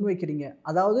நீங்கள் முன்வைக்கிறீங்க.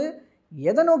 அதாவது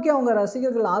எதை நோக்கி அவங்க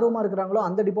ரசிகர்கள் ஆர்வமாக இருக்கிறாங்களோ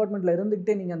அந்த டிபார்ட்மெண்ட்டில்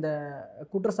இருந்துக்கிட்டே நீங்கள் அந்த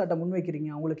குற்றச்சாட்டை முன்வைக்கிறீங்க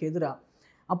அவங்களுக்கு எதிராக.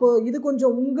 அப்போது இது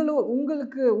கொஞ்சம்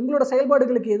உங்களோட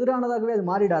செயல்பாடுகளுக்கு எதிரானதாகவே அது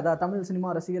மாறிடாதா? தமிழ் சினிமா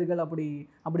ரசிகர்கள்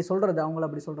அப்படி சொல்கிறது, அவங்கள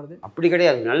அப்படி சொல்கிறது அப்படி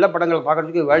கிடையாது. நல்ல படங்களை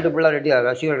பார்க்குறதுக்கு வேர்ல்டு ஃபுல்லாக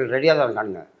ரசிகர்கள் ரெடியாக தான்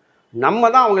இருக்கானுங்க. நம்ம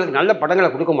தான் அவங்களுக்கு நல்ல படங்களை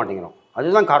கொடுக்க மாட்டேங்கிறோம்.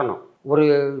 அதுதான் காரணம். ஒரு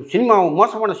சினிமா,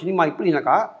 மோசமான சினிமா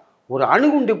எப்படின்னாக்கா, ஒரு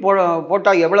அணுகுண்டு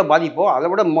போட்டால் எவ்வளோ பாதிப்போ அதை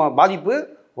விட பாதிப்பு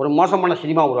ஒரு மோசமான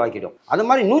சினிமா உருவாக்கிடும். அது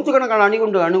மாதிரி 100கணக்கான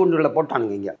அணுகுண்டுகளை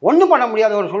போட்டானுங்க. இங்கே ஒன்றும் பண்ண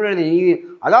முடியாத ஒரு சூழ்நிலை.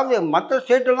 அதாவது மற்ற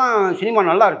ஸ்டேட்டெல்லாம் சினிமா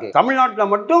நல்லா இருக்குது,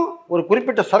 தமிழ்நாட்டில் மட்டும் ஒரு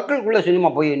குறிப்பிட்ட சர்க்கிள்குள்ளே சினிமா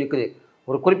போய் நிற்குது.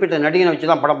 ஒரு குறிப்பிட்ட நடிகனை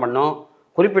வச்சு தான் படம் பண்ணோம்,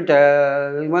 குறிப்பிட்ட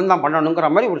இவன் தான் பண்ணணுங்கிற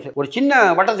மாதிரி ஒரு சின்ன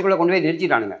வட்டத்துக்குள்ளே கொண்டு போய்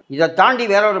நிறுத்திட்டானுங்க. இதை தாண்டி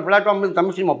வேற ஒரு பிளாட்ஃபார்மில்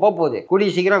தமிழ் சினிமா போகுது.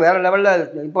 கூடிய சீக்கிரம் வேறு லெவலில்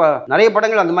இப்போ நிறைய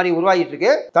படங்கள் அந்த மாதிரி உருவாகிட்டு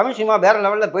இருக்கு. தமிழ் சினிமா வேறு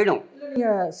லெவலில் போயிடும்.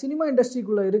 நீங்கள் சினிமா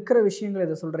இண்டஸ்ட்ரிக்குள்ளே இருக்கிற விஷயங்களை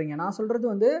இதை சொல்கிறீங்க. நான் சொல்கிறது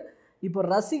வந்து, இப்போ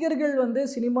ரசிகர்கள் வந்து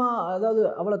சினிமா, அதாவது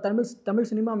அவ்வளோ தமிழ்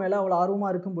சினிமா மேலே அவ்வளோ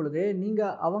ஆர்வமாக இருக்கும் பொழுது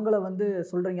நீங்கள் அவங்கள வந்து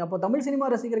சொல்கிறீங்க. அப்போ தமிழ் சினிமா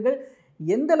ரசிகர்கள்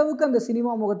எந்த அளவுக்கு அந்த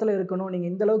சினிமா முகத்தில் இருக்கணும்,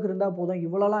 நீங்கள் இந்த அளவுக்கு இருந்தால் போதும்,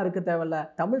 இவ்வளோலாம் இருக்க தேவையில்ல,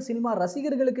 தமிழ் சினிமா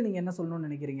ரசிகர்களுக்கு நீங்கள் என்ன சொல்லணும்னு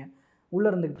நினைக்கிறீங்க உள்ளே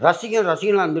இருந்து?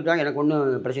 ரசிகனாக இருந்துட்டா எனக்கு ஒன்றும்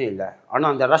பிரச்சனை இல்லை. ஆனால்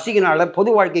அந்த ரசிகனால்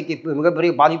பொது வாழ்க்கைக்கு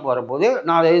மிகப்பெரிய பாதிப்பு வரும்போது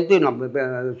நான் அதை எதிர்த்து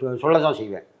நான் சொல்ல தான்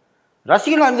செய்வேன்.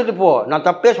 ரசிகனாக இருந்துட்டு போ, நான்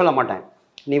தப்பே சொல்ல மாட்டேன்.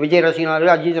 நீ விஜய் ரசிகனாரு,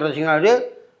 அஜித் ரசிகனாரு,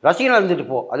 ரசிகனாக இருந்துட்டு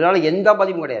போ, அதனால் எந்த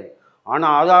பாதிப்பும் கிடையாது.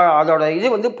 ஆனால் அதோட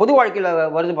இது பொது வாழ்க்கையில்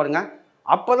வருது பாருங்கள்,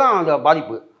 அப்போ தான் அந்த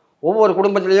பாதிப்பு. ஒவ்வொரு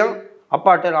குடும்பத்துலேயும்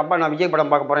அப்பா நான் விஜய் படம்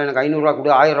பார்க்க போகிறேன், எனக்கு 500 ரூபா கொடு,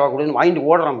 1000 ரூபா கொடுன்னு வாங்கிட்டு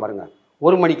ஓடுறான் பாருங்கள்.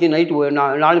 1 மணிக்கு நைட்டு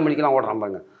 4 மணிக்கெலாம் ஓடுறான்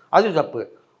பாருங்கள், அது தப்பு.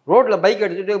 ரோட்டில் பைக்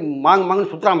எடுத்துகிட்டு மாங்குன்னு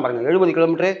சுற்றுறான் பாருங்கள், 70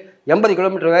 கிலோமீட்டரு 80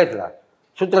 கிலோமீட்டர் வேகத்தில்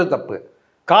சுற்றுறது தப்பு.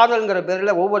 காதல்ங்கிற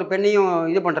பேரில் ஒவ்வொரு பெண்ணையும்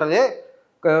இது பண்ணுறது,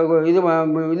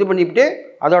 இது பண்ணிவிட்டு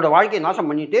அதோட வாழ்க்கையை நாசம்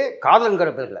பண்ணிவிட்டு காதல்ங்கிற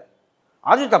பேரில்,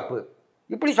 அது தப்பு.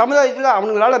 இப்படி சமுதாயத்தில்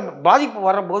அவங்களால பாதிப்பு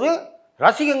வரப்போது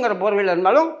ரசிகங்கிற போர்வையில்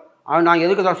இருந்தாலும் நான்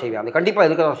எதுக்கு தான் செய்வேன், அது கண்டிப்பாக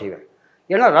எதுக்கு தான் செய்வேன்.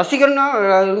 ஏன்னா ரசிகன்னா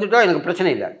இருந்துட்டால் எனக்கு பிரச்சனை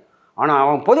இல்லை. ஆனால்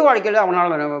அவன் பொது வாழ்க்கையில்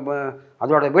அவனால்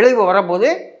அதோட விளைவு வரப்போது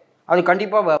அது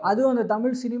கண்டிப்பாக. அதுவும் அந்த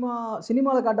தமிழ்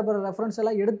சினிமாவில் காட்டப்படுற ரெஃபரன்ஸ்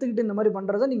எல்லாம் எடுத்துக்கிட்டு இந்த மாதிரி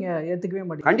பண்ணுறதை நீங்கள் ஏற்றுக்கவே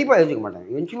மாட்டீங்க? கண்டிப்பாக ஏற்றுக்க மாட்டேன்,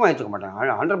 நிச்சயமாக ஏற்றுக்க மாட்டேன்,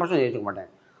 100% ஏற்றுக்க மாட்டேன்.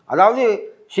 அதாவது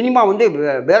சினிமா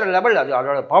வேறு லெவல்,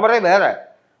 அதோட பவரே வேறு.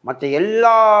 மற்ற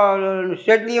எல்லா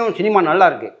ஸ்டேட்லேயும் சினிமா நல்லா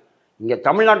இருக்குது, இங்கே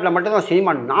தமிழ்நாட்டில் மட்டும்தான்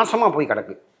சினிமா நாசமாக போய்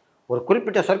கிடக்கு. ஒரு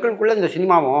குறிப்பிட்ட சர்க்கிள்குள்ளே இந்த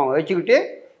சினிமாவும் வச்சுக்கிட்டு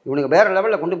இவனுக்கு வேறு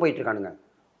லெவலில் கொண்டு போயிட்டுருக்கானுங்க.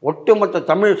 ஒட்டுமொத்த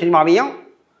தமிழ் சினிமாவையும்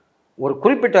ஒரு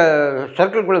குறிப்பிட்ட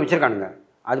சர்க்கிள்குள்ளே வச்சுருக்கானுங்க.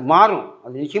 அது மாறும்,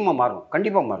 அது நிச்சயமாக மாறும்,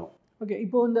 கண்டிப்பாக மாறும். ஓகே,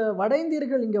 இப்போது இந்த வட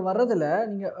இந்தியர்கள் இங்கே வர்றதில்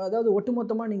நீங்கள் அதாவது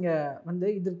ஒட்டுமொத்தமாக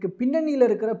நீங்கள் இதற்கு பின்னணியில்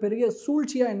இருக்கிற பெரிய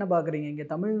சூழ்ச்சியாக என்ன பார்க்குறீங்க? இங்கே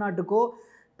தமிழ்நாட்டுக்கோ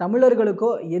தமிழர்களுக்கோ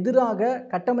எதிராக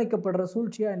கட்டமைக்கப்படுற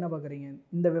சூழ்ச்சியாக என்ன பார்க்குறீங்க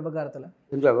இந்த விவகாரத்தில்?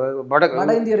 இந்த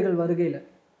வட இந்தியர்கள்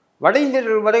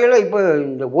வருகையில் இப்போ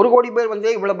இந்த 1 கோடி பேர்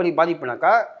இவ்வளோ பெரிய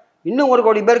பாதிப்புனாக்கா, இன்னும் 1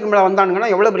 கோடி பேருக்கு மேலே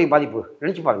வந்தானுங்கன்னா எவ்வளோ பெரிய பாதிப்பு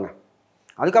நினச்சி பாருங்கள்.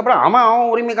 அதுக்கப்புறம்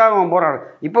அவன் உரிமைக்காக அவன் போகிறான்.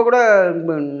 இப்போ கூட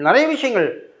நிறைய விஷயங்கள்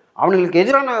அவனுங்களுக்கு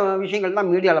எதிரான விஷயங்கள்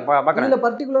தான் மீடியாவில் பார்க்குறாங்க. இல்லை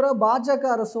பர்டிகுலராக பாஜக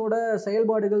அரசோட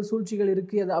செயல்பாடுகள் சூழ்ச்சிகள்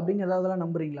இருக்குது அது அப்படின்னு ஏதாவதெல்லாம்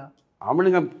நம்புறீங்களா?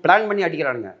 அவனுங்க பிளான் பண்ணி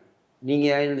அடிக்கிறானுங்க.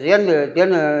 நீங்கள்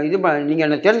நீங்கள்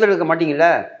என்னை தேர்ந்தெடுக்க மாட்டீங்கள,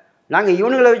 நாங்கள்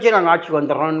இவனுங்களை வச்சு நாங்கள் ஆட்சிக்கு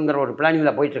வந்துடுறோங்கிற ஒரு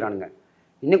பிளானிங்கில் போயிட்டுருக்கானுங்க.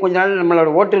 இன்னும் கொஞ்ச நாள் நம்மளோட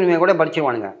ஓட்டுரிமையை கூட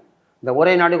பறிச்சிருவானுங்க. இந்த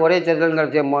ஒரே நாடு ஒரே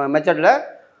தேர்தலுங்கிற மெத்தடில்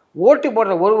ஓட்டு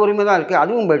போடுற ஒரு உரிமை தான் இருக்குது,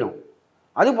 அதுவும் போயிடும்.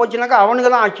 அது போச்சுனாக்கா அவனுங்க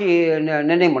தான் ஆட்சி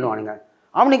நிர்ணயம் பண்ணுவானுங்க.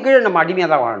 அவனுக்கு கீழே நம்ம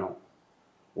அடிமையாக தான் வாழணும்.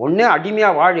 ஒன்று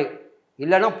அடிமையாக வாழு,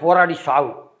 இல்லைன்னா போராடி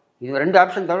சாவு. இது 2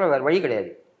 ஆப்ஷன் தவிர வேறு வழி கிடையாது.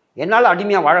 என்னால்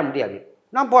அடிமையாக வாழ முடியாது,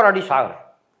 நான் போராடி சாகுறேன்,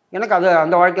 எனக்கு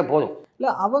அந்த வாழ்க்கை போதும்.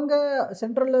 இல்லை அவங்க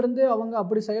சென்ட்ரல்லேருந்து அவங்க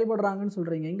அப்படி செயல்படுறாங்கன்னு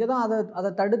சொல்கிறீங்க. இங்கே தான் அதை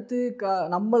தடுத்து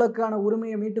நம்மளுக்கான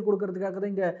உரிமையை மீட்டு கொடுக்கறதுக்காக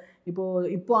தான் இங்கே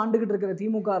இப்போ ஆண்டுகிட்டு இருக்கிற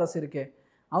திமுக அரசு இருக்கே,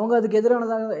 அவங்க அதுக்கு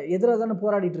எதிராக தானே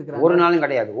போராடிட்டு இருக்கிறாங்க. ஒரு நாளும்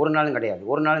கிடையாது.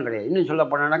 இன்னும் சொல்ல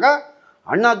போனாக்கா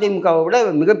அதிமுகவை விட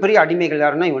மிகப்பெரிய அடிமைகள்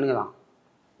யாருன்னா இவனுங்க தான்.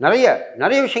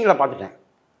 நிறைய விஷயங்களை பார்த்துட்டேன்,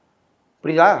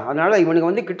 புரியுதா? அதனால்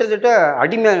இவனுக்கு கிட்டத்தட்ட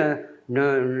அடிமை,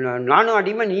 நானும்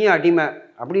அடிமை நீயும் அடிமை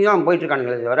அப்படி தான்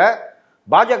போயிட்டுருக்கானுங்களே தவிர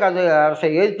பாஜக அரசை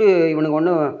எதிர்த்து இவனுக்கு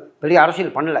ஒன்றும் பெரிய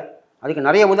அரசியல் பண்ணலை. அதுக்கு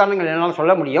நிறைய உதாரணங்கள் என்னால்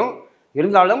சொல்ல முடியும்.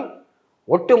 இருந்தாலும்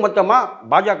ஒட்டு மொத்தமாக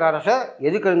பாஜக அரசை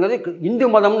எதுக்குங்கிறது இந்து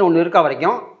மதம்னு ஒன்று இருக்க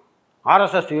வரைக்கும்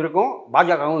ஆர்எஸ்எஸ் இருக்கும்,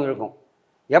 பாஜகவும் இருக்கும்.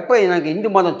 எப்போ எனக்கு இந்து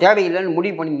மதம் தேவையில்லைன்னு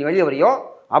முடிவு பண்ணி நீ வெளியே வரையோ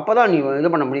அப்போ தான் நீ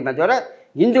இது பண்ண முடியுமே தவிர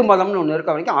இந்து மதம்னு ஒன்று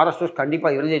இருக்க வரைக்கும் ஆர்எஸ்எஸ்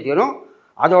கண்டிப்பாக இருந்தே தீரும்.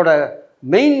 அதோட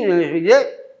மெயின் இது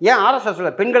ஏன்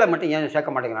ஆர்எஸ்எஸில் பெண்களை மட்டும் ஏன்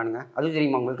சேர்க்க மாட்டேங்கிறானுங்க அது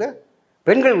தெரியுமா உங்களுக்கு?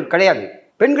 பெண்கள் கிடையாது,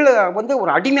 பெண்களை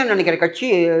ஒரு அடிமையாக நினைக்கிற கட்சி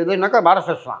இதுனாக்கா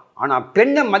ஆர்எஸ்எஸ் தான். ஆனால்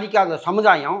பெண்ணை மதிக்காத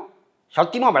சமுதாயம்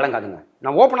சத்தியமாக விளங்காதுங்க.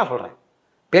 நான் ஓப்பனாக சொல்கிறேன்,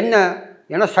 பெண்ணை,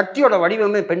 ஏன்னா சக்தியோட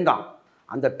வடிவமே பெண் தான்.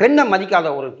 அந்த பெண்ணை மதிக்காத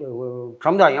ஒரு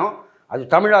சமுதாயம், அது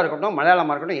தமிழாக இருக்கட்டும்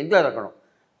மலையாளமாக இருக்கட்டும் எந்த இருக்கட்டும்,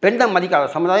 பெண்ணை மதிக்காத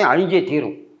சமுதாயம் அழிஞ்சே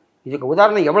தீரும். இதுக்கு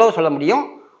உதாரணம் எவ்வளோ சொல்ல முடியும்?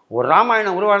 ஒரு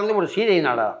ராமாயணம் உருவானது ஒரு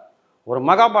சீதையினால தான், ஒரு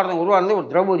மகாபாரதம் உருவானது ஒரு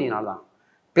திரௌபதியினால் தான்.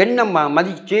 பெண்ணை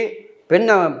மதித்து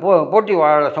பெண்ணை போட்டி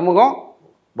வாழ சமூகம்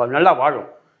நல்லா வாழும்.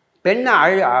 பெண்ணை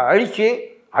அழித்து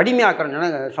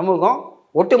அடிமையாக்கிற சமூகம்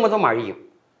ஒட்டுமொத்தமாக அழியும்.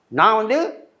 நான்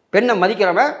பெண்ணை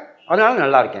மதிக்கிறவன், அதனால்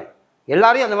நல்லா இருக்கேன்.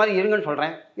 எல்லாரையும் அந்த மாதிரி இருங்கன்னு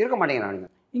சொல்கிறேன், இருக்க மாட்டேங்கிறானுங்க.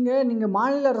 நீங்கள்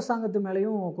மாநில அரசாங்கத்து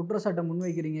மேலேயும் குற்றச்சாட்டை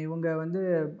முன்வைக்கிறீங்க. இவங்க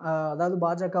அதாவது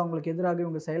பாஜக அவங்களுக்கு எதிராக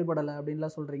இவங்க செயல்படலை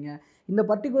அப்படின்லாம் சொல்கிறீங்க. இந்த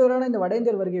பர்டிகுலரான இந்த வட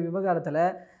இந்தியர் வருகை விவகாரத்தில்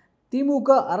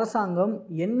திமுக அரசாங்கம்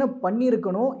என்ன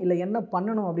பண்ணியிருக்கணும் இல்லை என்ன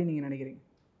பண்ணணும் அப்படின்னு நீங்கள் நினைக்கிறீங்க?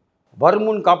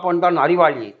 வருமுன் காப்பவன் தான்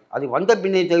அறிவாளி, அது வந்த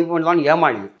பின்னை தெய்வன் தான்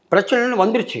ஏமாளி. பிரச்சனைன்னு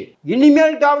வந்துருச்சு,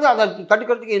 இனிமேல்ட்டாவது அதை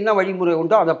தடுக்கிறதுக்கு என்ன வழிமுறை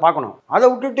உண்டோ அதை பார்க்கணும். அதை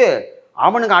விட்டுட்டு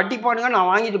அவனுக்கு அடிப்பானுங்க நான்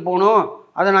வாங்கிட்டு போகணும்,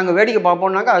 அதை நாங்கள் வேடிக்கை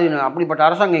பார்ப்போம்னாக்கா அது அப்படிப்பட்ட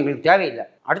அரசாங்கம் எங்களுக்கு தேவையில்லை.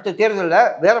 அடுத்த தேர்தலில்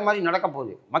வேறு மாதிரி நடக்க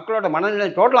போகுது. மக்களோட மனநிலை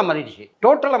டோட்டலாக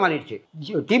மாறிடுச்சு.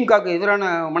 திமுகவுக்கு எதிரான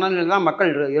மனநிலை தான்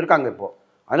மக்கள் இருக்காங்க இப்போது.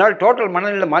 அதனால் டோட்டல்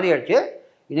மனநிலை மாறியாச்சு.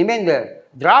 இனிமேல் இந்த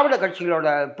திராவிட கட்சிகளோட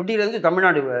பிடியிலேருந்து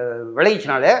தமிழ்நாடு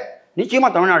விளையிச்சினாலே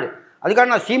நிச்சயமாக தமிழ்நாடு. அதுக்காக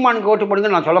நான் சீமானுக்கு ஓட்டு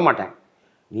போடுங்கன்னு நான் சொல்ல மாட்டேன்.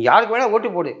 நீ யாருக்கு வேணால் ஓட்டு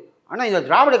போடு. ஆனால் இந்த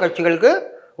திராவிட கட்சிகளுக்கு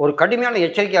ஒரு கடுமையான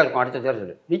எச்சரிக்கையாக இருக்கும். அடுத்த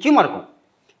தேர்தல் நிச்சயமாக இருக்கும்.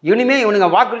 இனிமேல் இவனுங்க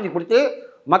வாக்குறுதி கொடுத்து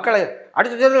மக்களை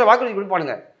அடுத்த தேர்தலில் வாக்குறுதி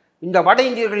கொடுப்பானுங்க. இந்த வட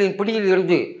இந்தியர்களின் பிடியில்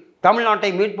இருந்து தமிழ்நாட்டை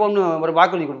மீட்போம்னு ஒரு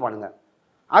வாக்குறுதி கொடுப்பானுங்க.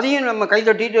 அதையும் நம்ம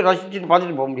கைதட்டிட்டு ரசிச்சுட்டு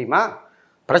பார்த்துட்டு போக முடியுமா?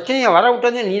 பிரச்சனையை வர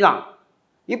விட்டதே நீ தான்.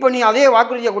 இப்போ நீ அதே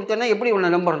வாக்குறுதியை கொடுத்தேன்னா எப்படி உன்னை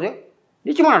நம்புறது?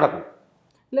 நிச்சயமாக நடக்கும்.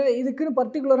 இல்லை, இதுக்குன்னு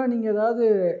பர்டிகுலராக நீங்கள் ஏதாவது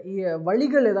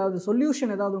வழிகள், ஏதாவது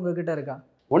சொல்யூஷன் ஏதாவது உங்ககிட்ட இருக்கா?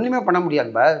 ஒன்றுமே பண்ண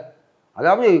முடியாதுப்பா.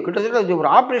 அதாவது கிட்டத்தட்ட இது ஒரு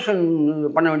ஆப்ரேஷன்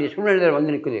பண்ண வேண்டிய சூழ்நிலையில்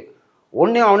வந்து நிற்குது.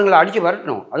 ஒன்று அவனுங்களை அடித்து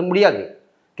வரட்டணும், அது முடியாது.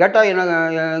 கேட்டால்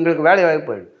எங்களுக்கு வேலை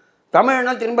வாய்ப்பு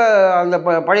தமிழ்னா திரும்ப அந்த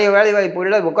பழைய வேலை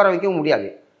வாய்ப்புகளில் உட்கார வைக்கவும் முடியாது.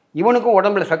 இவனுக்கும்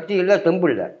உடம்புல சக்தி இல்லை, தெம்பு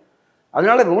இல்லை.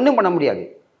 அதனால் ஒன்றும் பண்ண முடியாது.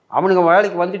 அவனுங்க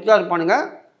வேலைக்கு வந்துட்டு தான் இருப்பானுங்க,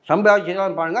 சம்பாதிச்சு தான்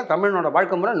இருப்பானுங்க. தமிழனோட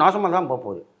வாழ்க்கை முறை நாசமாக தான்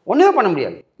போகுது. ஒன்றுமே பண்ண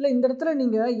முடியாது. இல்லை, இந்த இடத்துல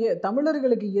நீங்கள்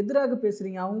தமிழர்களுக்கு எதிராக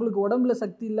பேசுகிறீங்க. அவங்களுக்கு உடம்புல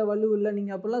சக்தி இல்லை, வலு இல்லை,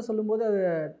 நீங்கள் அப்படிலாம் சொல்லும்போது அது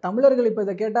தமிழர்கள் இப்போ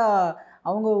இதை கேட்டால்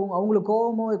அவங்களுக்கு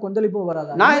கோபமோ கொந்தளிப்போ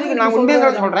வராதா? நான்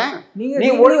உண்மையாக சொல்கிறேன்.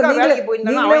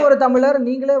 நீங்களே ஒரு தமிழர்,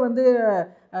 நீங்களே வந்து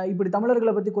இப்படி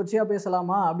தமிழர்களை பற்றி கொச்சையாக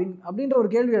பேசலாமா அப்படின்ற ஒரு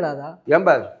கேள்வி எழாதா?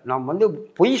 ஏன்பா, நான் வந்து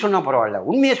பொய் சொன்னால் பரவாயில்ல,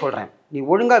 உண்மையே சொல்கிறேன். நீ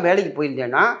ஒழுங்காக வேலைக்கு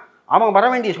போயிருந்தேன்னா அவன் வர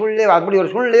வேண்டிய சூழ்நிலை, அப்படி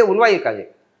ஒரு சூழ்நிலையே உருவாகிருக்காது.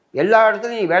 எல்லா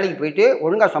இடத்துலையும் நீ வேலைக்கு போயிட்டு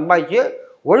ஒழுங்காக சம்பாதிச்சு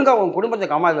ஒழுங்காக உன் குடும்பத்தை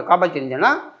காப்பாற்றிருந்தேன்னா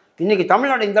இன்றைக்கி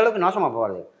தமிழ்நாடு இந்த அளவுக்கு நாசமாக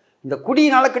போகாது. இந்த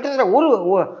குடியினால் கிட்டத்தட்ட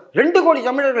 2 கோடி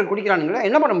தமிழர்கள் குடிக்கிறானுங்களே,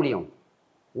 என்ன பண்ண முடியும்?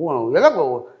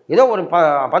 ஏதோ ஒரு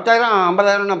 10,000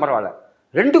 50,000னா பரவாயில்ல,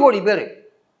 2 கோடி பேர்.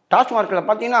 டாஸ்மார்க்கில்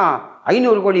பார்த்தீங்கன்னா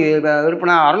 500 கோடி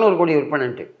விற்பனை, 600 கோடி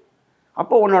விற்பனைன்ட்டு.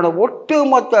 அப்போது உன்னோட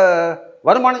ஒட்டுமொத்த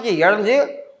வருமானத்தையும் இழந்து,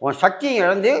 உன் சக்தியும்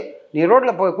இழந்து, நீ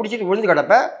ரோட்டில் போய் குடிச்சிட்டு விழுந்து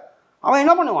கிடப்ப. அவன்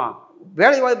என்ன பண்ணுவான்?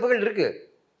 வேலை வாய்ப்புகள் இருக்குது,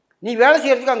 நீ வேலை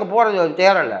செய்கிறதுக்கு அங்கே போகிறது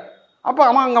தயாராக இல்லை. அப்போ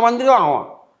அவன் அங்கே வந்து தான் ஆவான்.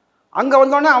 அங்கே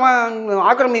வந்தோடனே அவன்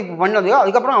ஆக்கிரமிப்பு பண்ணது,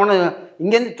 அதுக்கப்புறம் அவனை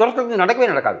இங்கேருந்து துரத்துறது நடக்கவே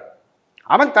நடக்காது.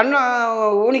 அவன் தன்னை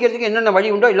ஊனிக்கிறதுக்கு என்னென்ன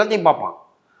வழி உண்டோ எல்லாத்தையும் பார்ப்பான்.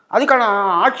 அதுக்கான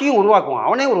ஆட்சியும் உருவாக்குவான்,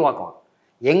 அவனே உருவாக்குவான்.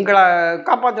 எங்களை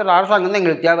காப்பாற்றுற அரசாங்கம் தான்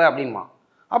எங்களுக்கு தேவை அப்படின்பான்.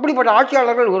 அப்படிப்பட்ட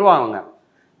ஆட்சியாளர்கள் உருவாகுங்க.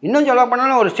 இன்னும் சொல்ல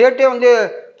போனாலும் ஒரு ஸ்டேட்டே வந்து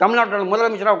தமிழ்நாட்டோட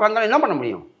முதலமைச்சராக உட்கார்ந்தாலும் என்ன பண்ண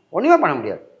முடியும்? ஒன்றுமே பண்ண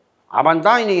முடியாது. அவன்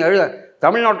தான் இனி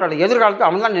தமிழ்நாட்டோட எதிர்காலத்தை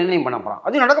அவன் தான் நிர்ணயம் பண்ண போகிறான்.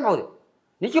 அது நடக்க போகுது,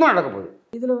 நிச்சயமாக நடக்க போகுது.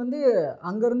 இதில் வந்து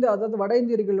அங்கேருந்து, அதாவது வட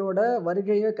இந்தியர்களோட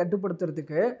வருகையை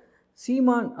கட்டுப்படுத்துறதுக்கு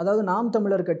சீமான், அதாவது நாம்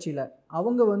தமிழர் கட்சியில்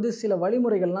அவங்க வந்து சில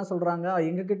வழிமுறைகள்லாம் சொல்கிறாங்க,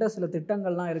 எங்ககிட்ட சில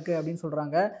திட்டங்கள்லாம் இருக்குது அப்படின்னு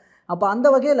சொல்கிறாங்க. அப்போ அந்த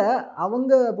வகையில்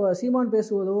அவங்க இப்போ சீமான்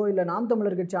பேசுவதோ இல்லை நாம்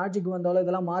தமிழர் கட்சி ஆட்சிக்கு வந்தாலோ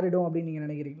இதெல்லாம் மாறிடும் அப்படின்னு நீங்கள்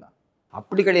நினைக்கிறீங்களா?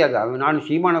 அப்படி கிடையாது. நான்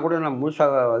சீமானை கூட நான்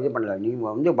முழுசாக இது பண்ணல. நீ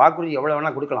வந்து வாக்குறுதி எவ்வளோ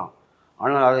வேணால் கொடுக்கலாம்,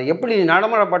 ஆனால் அதை எப்படி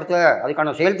நடைமுறைப்படுத்த,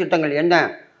 அதுக்கான செயல் திட்டங்கள் என்ன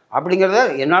அப்படிங்கிறத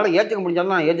என்னால் ஏற்றுக்க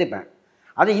முடிஞ்சாலும் நான் ஏற்றுப்பேன்.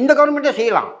 அது இந்த கவர்மெண்ட்டே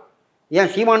செய்யலாம்.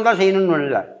 ஏன் சீமான் தான் செய்யணும்னு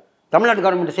இல்லை, தமிழ்நாட்டு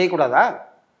கவர்மெண்ட்டு செய்யக்கூடாதா?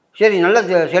 சரி, நல்ல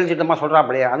செயல் திட்டமாக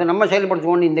சொல்கிறாப்பலையே, அதை நம்ம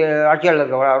செயல்படுத்துவோன்னு இந்த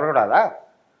ஆட்சியாளருக்கு வரக்கூடாதா?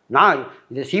 நான்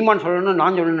இது சீமான் சொல்லணும்னு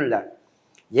நான் சொல்லணும்னு இல்லை.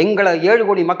 எங்களை 7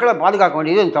 கோடி மக்களை பாதுகாக்க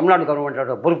வேண்டியது தமிழ்நாடு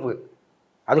கவர்மெண்ட்டோட பொறுப்பு,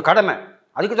 அது கடமை.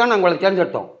 அதுக்கு தான் நாங்கள் உங்களை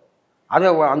தேர்ந்தெடுத்தோம்.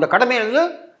 அந்த கடமையிலேருந்து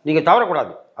நீங்கள்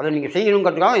தவறக்கூடாது, அதை நீங்கள்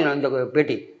செய்யணுங்கிறதுக்காக இந்த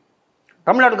பேட்டி.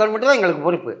 தமிழ்நாடு கவர்மெண்ட்டு தான் எங்களுக்கு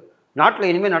பொறுப்பு. நாட்டில்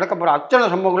இனிமேல் நடக்க போகிற அத்தனை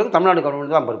சம்பவங்களுக்கு தமிழ்நாடு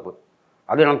கவர்மெண்ட் தான் பொறுப்பு.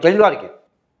 அது நான் தெளிவாக இருக்கேன்.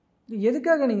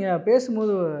 எதுக்காக நீங்கள்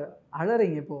பேசும்போது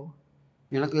அழறீங்க? இப்போது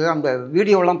எனக்கு அந்த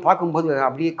வீடியோலாம் பார்க்கும்போது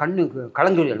அப்படியே கண்ணு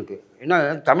கலங்குது எனக்கு. ஏன்னா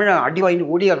தமிழை அடி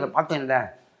வாங்கிட்டு ஓடியாரதை பார்த்தேன்ல,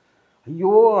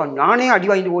 ஐயோ நானே அடி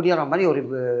வாங்கிட்டு ஓடியார மாதிரி ஒரு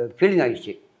ஃபீலிங்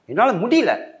ஆகிடுச்சு. என்னால்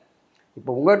முடியல.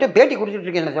 இப்போ உங்கள்கிட்ட பேட்டி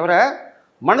கொடுத்துட்ருக்கேன் தவிர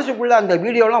மனசுக்குள்ளே அந்த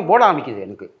வீடியோலாம் போட ஆரம்பிக்குது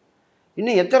எனக்கு.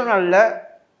 இன்னும் எத்தனை நாளில்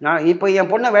நான் இப்போ என்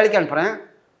பொண்ணை வேலைக்கு அனுப்புகிறேன்,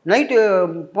 நைட்டு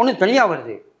பொண்ணு தனியாக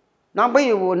வருது, நான் போய்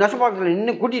நெசப்பாக்கத்தில்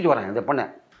நின்று கூட்டிகிட்டு வரேன் அந்த பொண்ணை.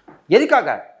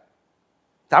 எதுக்காக?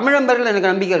 தமிழன் பேரில்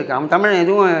எனக்கு நம்பிக்கை இருக்குது. அவன் தமிழன்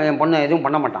எதுவும் என் பொண்ணை எதுவும்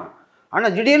பண்ண மாட்டான்.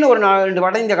 ஆனால் திடீர்னு ஒரு 2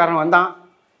 வட இந்தியக்காரன் வந்தான்,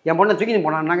 என் பொண்ணை தூக்கின்னு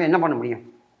போனான்னாங்க, என்ன பண்ண முடியும்?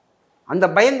 அந்த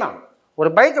பயம்தான், ஒரு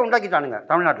பயத்தை உண்டாக்கிட்டானுங்க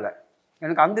தமிழ்நாட்டில்.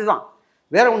 எனக்கு அந்த தான்,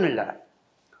 வேறு ஒன்றும் இல்லை.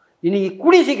 இனி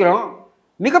கூடிய சீக்கிரம்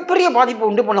மிகப்பெரிய பாதிப்பை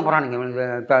உண்டு பண்ண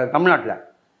போகிறானுங்க தமிழ்நாட்டில்.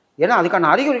 ஏன்னா அதுக்கான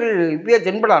அறிகுறிகள் இப்பயே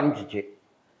தென்பட ஆரம்பிச்சிச்சு.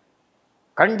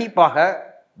 கண்டிப்பாக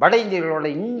வட இந்தியர்களோட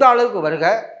இந்த அளவுக்கு வருக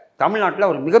தமிழ்நாட்டில்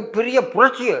ஒரு மிகப்பெரிய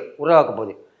புரட்சியை உருவாக்க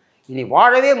போகுது. இனி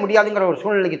வாழவே முடியாதுங்கிற ஒரு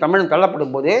சூழ்நிலைக்கு தமிழன்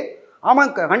தள்ளப்படும் போது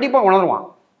அவன் கண்டிப்பாக உணர்வான்.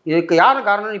 இதுக்கு யாரும்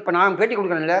காரணம்? இப்போ நான் பேட்டி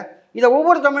கொடுக்குறேன்ல, இதை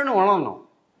ஒவ்வொரு தமிழனும் உணரணும்.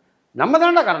 நம்ம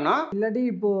தான்டா காரணம். இல்லாட்டி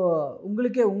இப்போது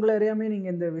உங்களுக்கே உங்களை அறியாமே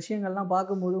நீங்கள் இந்த விஷயங்கள்லாம்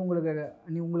பார்க்கும்போது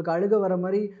உங்களுக்கு அழுக வர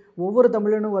மாதிரி ஒவ்வொரு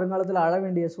தமிழனும் வருங்காலத்தில் அழ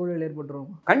வேண்டிய சூழல் ஏற்பட்டுரும்.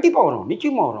 கண்டிப்பாக வரும்,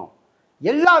 நிச்சயமாக வரும்.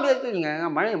 எல்லா விதத்துலையும்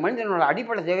நீங்கள் மனிதனோட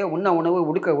அடிப்படை தேவை உணவு,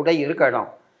 உடுக்க, உடை, இருக்க இடம்.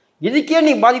 இதுக்கே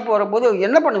நீ பாதிப்பு வரும்போது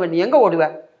என்ன பண்ணுவேன்? நீ எங்கே ஓடுவ?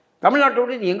 தமிழ்நாட்டை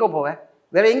விட்டு நீ எங்கே போவ?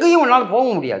 வேறு எங்கேயும் உன்னால் போக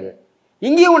முடியாது.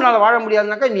 இங்கேயும் உன்னால் வாழ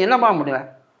முடியாதுனாக்கா நீ என்ன பண்ண முடிவேன்?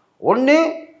 ஒன்று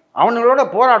அவங்களோட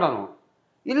போராடணும்,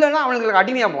 இல்லைன்னா அவங்களுக்கு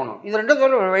அடிமையாக போகணும். இது ரெண்டு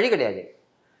ஒரு வழி கிடையாது.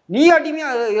 நீ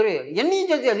அடிமையாக இரு, என்னையும்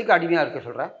சேர்த்து எதுக்கு அடிமையாக இருக்க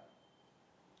சொல்கிற?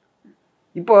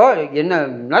 இப்போது என்ன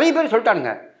நிறைய பேர்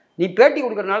சொல்லிட்டானுங்க, நீ பேட்டி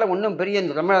கொடுக்குறதுனால ஒன்றும் பெரிய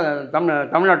இந்த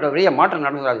தமிழ்நாட்டில் பெரிய மாற்றம்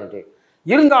நடந்துடாது.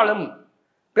 இருந்தாலும்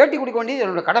பேட்டி கொடுக்க வேண்டியது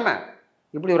என்னோடய கடமை.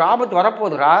 இப்படி ஒரு ஆபத்து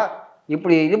வரப்போகுதுரா,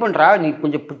 இப்படி இது பண்ணுறா, நீ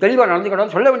கொஞ்சம் தெளிவாக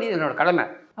நடந்துக்கிட்டான்னு சொல்ல வேண்டியது என்னோடய கடமை.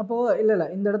 அப்போது இல்லை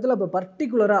இந்த இடத்துல இப்போ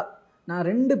பர்டிகுலராக நான்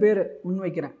 2 பேர்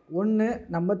முன்வைக்கிறேன். ஒன்று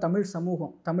நம்ம தமிழ்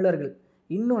சமூகம், தமிழர்கள்.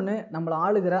 இன்னொன்று நம்மளை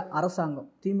ஆளுகிற அரசாங்கம்,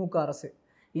 திமுக அரசு.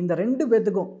 இந்த 2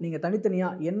 பேர்த்துக்கும் நீங்கள்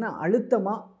தனித்தனியாக என்ன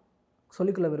அழுத்தமாக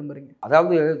சொல்லிக்கொள்ள விரும்புகிறீங்க?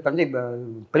 அதாவது தந்தை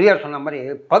பெரியார் சொன்ன மாதிரி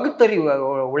பகுத்தறிவு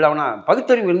உள்ளவனா,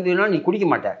 பகுத்தறிவு இருந்ததுன்னா நீ குடிக்க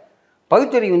மாட்டேன்.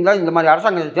 பகுத்தறிவு இருந்தால் இந்த மாதிரி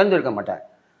அரசாங்கத்தை தேர்ந்தெடுக்க மாட்டேன்.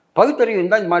 பகுத்தறிவு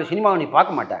இருந்தால் இந்த மாதிரி சினிமாவை நீ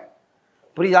பார்க்க மாட்டேன்.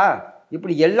 புரியுதா?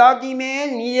 இப்படி எல்லாத்தையுமே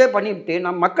நீயே பண்ணிவிட்டு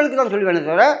நான் மக்களுக்கு தான் சொல்லுவேனே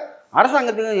தவிர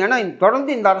அரசாங்கத்துக்கு. ஏன்னா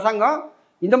தொடர்ந்து இந்த அரசாங்கம்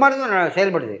இந்த மாதிரி தான்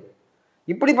செயல்படுது.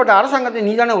 இப்படிப்பட்ட அரசாங்கத்தை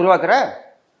நீ தானே உருவாக்குற.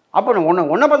 அப்போ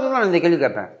நான் ஒன்றை பார்த்து தான் நான் இந்த கேள்வி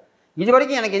கேட்பேன். இது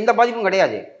வரைக்கும் எனக்கு எந்த பாதிப்பும்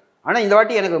கிடையாது. ஆனால் இந்த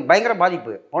வாட்டி எனக்கு பயங்கர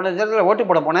பாதிப்பு. போன தேர்தலில் ஓட்டு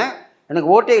போட போனேன், எனக்கு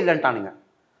ஓட்டே இல்லைன்ட்டானுங்க.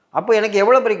 அப்போ எனக்கு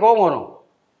எவ்வளோ பெரிய கோபம் வரும்,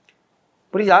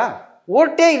 புரியுதா?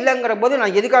 ஓட்டே இல்லைங்கிற போது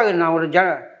நான் எதுக்காக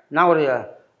நான் ஒரு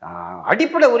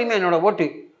அடிப்படை உரிமை என்னோடய ஓட்டு,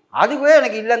 அதுவே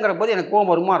எனக்கு இல்லைங்கிற போது எனக்கு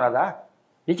கோபம் வருமா ராதா?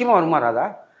 நிச்சயமாக வருமா ராதா?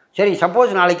 சரி,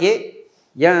 சப்போஸ் நாளைக்கு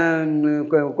என்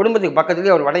குடும்பத்துக்கு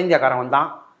பக்கத்துலேயே ஒரு வட இந்தியாக்காரன் வந்தான்,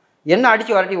 என்ன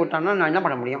அடித்து வரட்டி விட்டான்னா நான் என்ன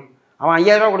பண்ண முடியும்? அவன்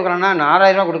 5000 ரூபா கொடுக்குறான்னா நான்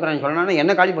 6000 ரூபா கொடுக்குறேன்னு சொன்னான்னா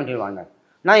என்ன காலி பண்ணிடுவாங்க.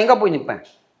 நான் எங்கே போய் நிற்பேன்?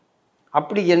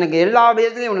 அப்படி எனக்கு எல்லா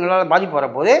விதத்துலையும் இவங்களால் பாதிப்பு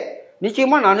வரப்போது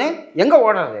நிச்சயமாக நான் எங்கே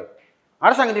ஓடுறது?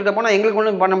 அரசாங்கத்துக்கிட்ட போனால் எங்களுக்கு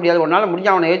ஒன்றும் பண்ண முடியாது. ஒரு நாள்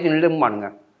முடிஞ்சால் அவனை ஏற்றி நில்லுமானுங்க,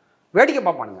 வேடிக்கை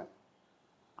பார்ப்பானுங்க.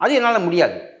 அது என்னால்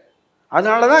முடியாது.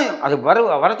 அதனால தான் அது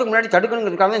வரத்துக்கு முன்னாடி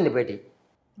தடுக்கணுங்கிறதுக்காக தான் இந்த பேட்டி.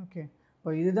 ஓகே,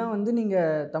 இப்போ இதுதான்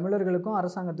நீங்கள் தமிழர்களுக்கும்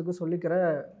அரசாங்கத்துக்கும் சொல்லிக்கிற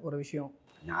ஒரு விஷயம்.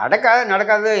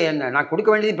 நடக்காது என்ன, நான் கொடுக்க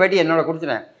வேண்டியது பேட்டி என்னோட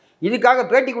கொடுத்துட்டேன். இதுக்காக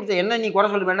பேட்டி கொடுத்த என்ன நீ குறை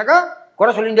சொல்லுவேன்னாக்கா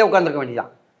குறை சொல்லிகிட்டே உட்காந்துருக்க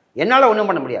வேண்டியதான். என்னால் ஒன்றும்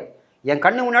பண்ண முடியாது. என்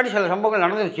கண்ணு முன்னாடி சில சம்பவங்கள்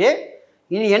நடந்துருச்சு.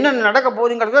 இனி என்ன நடக்க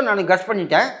போகுதுங்கிறத நான் கஸ்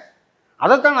பண்ணிட்டேன்.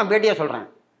 அதைத்தான் நான் பேட்டியாக சொல்கிறேன்.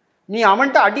 நீ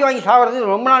அவன்கிட்ட அடி வாங்கி சாகிறது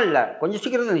ரொம்ப நாள் இல்லை, கொஞ்சம்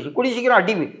சீக்கிரம் இருந்துச்சு. கூடிய சீக்கிரம்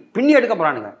அடி பின்னி எடுக்க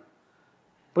போகிறானுங்க,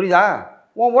 புரியுதா?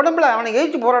 உன் உடம்புல அவனை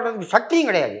எதிர்த்து போராடுறதுக்கு சக்தியும்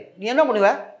கிடையாது. நீ என்ன பண்ணுவ?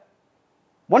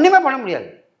 ஒன்றுமே பண்ண முடியாது.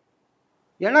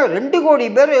 ஏன்னா 2 கோடி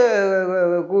பேர்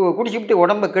குடிச்சுக்கிட்டு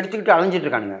உடம்பை கெடுத்துக்கிட்டு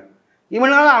அலைஞ்சிட்ருக்கானுங்க.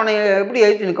 இவனால் அவனை எப்படி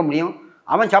எதிர்த்து நிற்க முடியும்?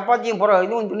 அவன் சப்பாத்தியும்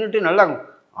இதுவும் தின்னுட்டு நல்லா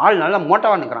நல்லா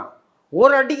மோட்டாவாக நிற்கிறான்.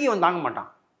 ஒரு அடிக்கு இவன் தாங்க மாட்டான்.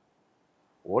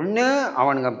 ஒன்று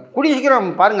அவனுங்க கூடிய சீக்கிரம்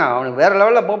பாருங்கள், அவனுக்கு வேறு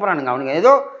லெவலில் போகிறானுங்க. அவனுங்க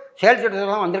ஏதோ செயல்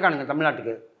திட்டத்தெல்லாம் வந்திருக்கானுங்க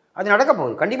தமிழ்நாட்டுக்கு. அது நடக்க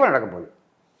போகுது, கண்டிப்பாக நடக்க போகுது.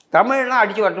 தமிழ்லாம்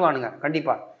அடித்து வரட்டுவானுங்க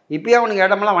கண்டிப்பாக. இப்போயே அவனுக்கு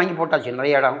இடமெல்லாம் வாங்கி போட்டாச்சு,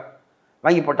 நிறைய இடம்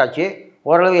வாங்கி போட்டாச்சு.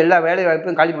 ஓரளவு எல்லா வேலை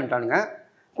வாய்ப்பையும் காலி பண்ணிட்டானுங்க.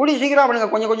 கூடிய சீக்கிரம் அவனுங்க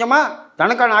கொஞ்சம் கொஞ்சமாக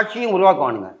தனக்கான ஆட்சியும்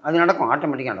உருவாக்குவானுங்க. அது நடக்கும்,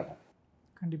 ஆட்டோமேட்டிக்காக நடக்கும்.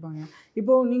 கண்டிப்பாங்க.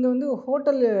 இப்போது நீங்கள்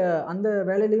ஹோட்டல் அந்த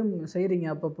வேலையிலையும் செய்கிறீங்க.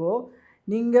 அப்பப்போ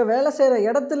நீங்கள் வேலை செய்கிற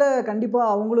இடத்துல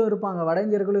கண்டிப்பாக அவங்களும் இருப்பாங்க, வட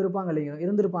இந்தியர்களும் இருப்பாங்க இல்லைங்க,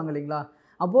 இருந்திருப்பாங்க இல்லைங்களா?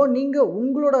 அப்போது நீங்கள்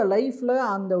உங்களோட லைஃப்பில்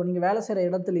அந்த நீங்கள் வேலை செய்கிற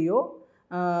இடத்துலையோ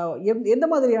எந்த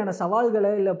மாதிரியான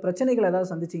சவால்களை இல்லை பிரச்சனைகளை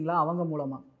ஏதாவது சந்திச்சிங்களா அவங்க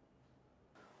மூலமாக?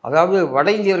 அதாவது வட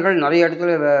இந்தியர்கள் நிறைய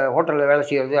இடத்துல ஹோட்டலில் வேலை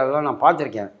செய்கிறது அதெல்லாம் நான்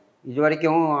பார்த்துருக்கேன். இது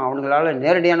வரைக்கும் அவனுங்களால்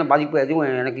நேரடியான பாதிப்பு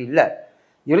எதுவும் எனக்கு இல்லை.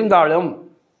 இருந்தாலும்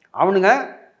அவனுங்க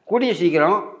கூடிய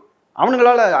சீக்கிரம்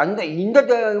அவனுங்களால் இந்த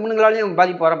இவனுங்களாலேயும்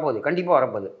பாதிப்பு வரப்போகுது, கண்டிப்பாக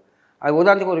வரப்போகுது. அது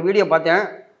உதாரணத்துக்கு ஒரு வீடியோ பார்த்தேன்.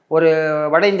 ஒரு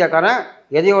வட இந்தியாக்காரன்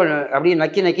எதையோ அப்படியே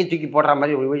நக்கி தூக்கி போடுற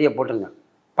மாதிரி ஒரு வீடியோ போட்டிருந்தேன்,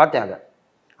 பார்த்தேன். அதை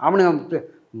அவனுங்க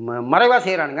மறைவாக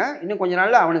செய்கிறானுங்க. இன்னும் கொஞ்ச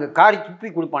நாளில் அவனுக்கு காரி துப்பி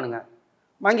கொடுப்பானுங்க,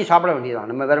 வாங்கி சாப்பிட வேண்டியதுதான்.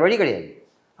 நம்ம வேறு வழி கிடையாது.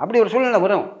 அப்படி ஒரு சூழ்நிலை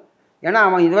வரும். ஏன்னா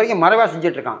அவன் இது வரைக்கும் மறைவாக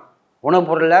செஞ்சிட்ருக்கான் உணவுப்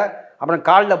பொருளில். அப்புறம்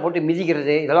காலில் போட்டு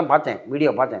மிதிக்கிறது, இதெல்லாம் பார்த்தேன்,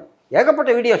 வீடியோ பார்த்தேன்.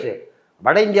 ஏகப்பட்ட வீடியோஸு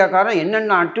வட இந்தியாக்காரன்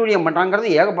என்னென்ன அட்டூழியம் பண்ணுறாங்கிறது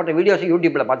ஏகப்பட்ட வீடியோஸை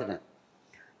யூடியூப்பில் பார்த்துட்டேன்.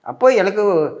 அப்போ எனக்கு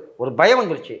ஒரு பயம்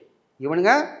வந்துருச்சு.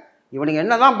 இவனுங்க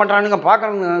என்ன தான் பண்ணுறானுங்க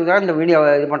பார்க்குறவங்க இந்த வீடியோ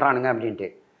இது பண்ணுறானுங்க அப்படின்ட்டு.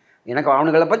 எனக்கு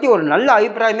அவனுங்களை பற்றி ஒரு நல்ல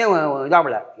அபிப்பிராயமே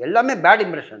இதாகல. எல்லாமே பேட்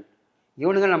இம்ப்ரெஷன்.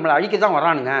 இவனுங்க நம்மளை அழிக்க தான்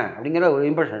வரானுங்க அப்படிங்கிற ஒரு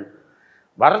இம்ப்ரெஷன்.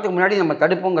 வர்றதுக்கு முன்னாடி நம்ம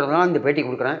தடுப்போங்கிறதுனால இந்த பேட்டி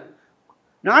கொடுக்குறேன்.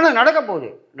 நானும் நடக்க போகுது,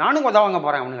 நானும் உதவாங்க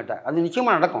போகிறேன் அவனுக்கிட்ட. அது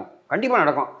நிச்சயமாக நடக்கும், கண்டிப்பாக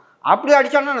நடக்கும். அப்படி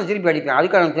அடித்தாலும் நான் திருப்பி அடிப்பேன்,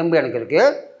 அதுக்கான தெம்பு எனக்கு இருக்குது.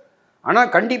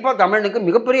 ஆனால் கண்டிப்பாக தமிழனுக்கு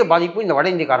மிகப்பெரிய பாதிப்பு இந்த வட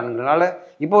இந்தியக்காரங்களால்.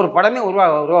 இப்போ ஒரு படமே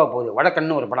உருவாக போகுது,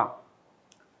 வடக்கன்னு ஒரு படம்.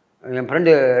 என்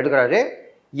ஃப்ரெண்டு எடுக்கிறாரு.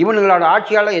 இவனுங்களோட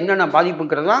ஆட்சியால் என்னென்ன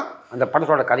பாதிப்புங்கிறது தான் அந்த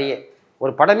படத்தோட கதையே.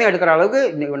 ஒரு படமே எடுக்கிற அளவுக்கு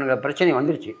இவனுங்க பிரச்சனை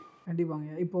வந்துருச்சு. கண்டிப்பாங்க.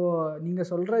 இப்போது நீங்கள்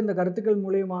சொல்கிற இந்த கருத்துக்கள்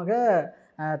மூலியமாக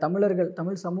தமிழர்கள்,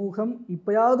 தமிழ் சமூகம்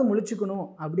இப்போயாவது முழிச்சுக்கணும்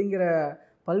அப்படிங்கிற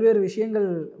பல்வேறு விஷயங்கள்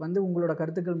வந்து உங்களோட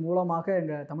கருத்துக்கள் மூலமாக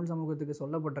எங்கள் தமிழ் சமூகத்துக்கு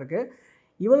சொல்லப்பட்டிருக்கு.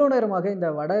 இவ்வளோ நேரமாக இந்த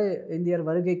வட இந்தியர்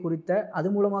வருகை குறித்த, அது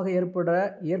மூலமாக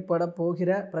ஏற்பட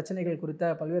போகிற பிரச்சனைகள்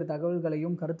குறித்த பல்வேறு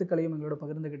தகவல்களையும் கருத்துக்களையும் எங்களோட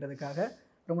பகிர்ந்துக்கிட்டதுக்காக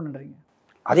ரொம்ப நன்றிங்க.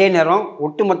 அதே நேரம்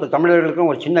ஒட்டுமொத்த தமிழர்களுக்கும்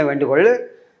ஒரு சின்ன வேண்டுகோள்,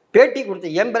 பேட்டி கொடுத்த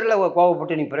என் பேரில்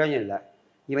கோவப்பட்டு நீ பிரயோஜனம் இல்லை.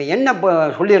 இவன் என்ன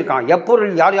சொல்லியிருக்கான்,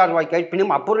 எப்பொருள் யார் யார் வாய்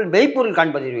கேட்பினும் அப்பொருள் மெய்ப்பொருள்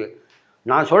காண்பதிவு.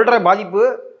 நான் சொல்கிற பாதிப்பு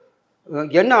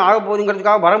என்ன ஆக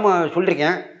போகுதுங்கிறதுக்காக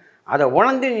சொல்லியிருக்கேன். அதை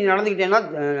உணர்ந்து நீ நடந்துக்கிட்டேன்னா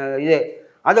இது,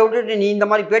 அதை விட்டுட்டு நீ இந்த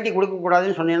மாதிரி பேட்டி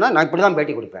கொடுக்கக்கூடாதுன்னு சொன்னீங்கன்னா நான் இப்படி தான்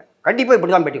பேட்டி கொடுப்பேன். கண்டிப்பாக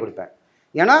இப்படி தான் பேட்டி கொடுப்பேன்.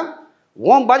 ஏன்னா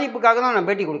உன் பாதிப்புக்காக தான் நான்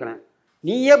பேட்டி கொடுக்குறேன்.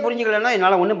 நீயே புரிஞ்சுக்கலைன்னா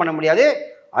என்னால் ஒன்றும் பண்ண முடியாது.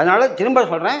 அதனால் திரும்ப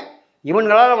சொல்கிறேன்,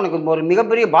 இவங்களால் உனக்கு ஒரு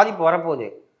மிகப்பெரிய பாதிப்பு வரப்போகுது.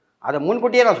 அதை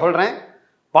முன்கூட்டியே நான் சொல்கிறேன்.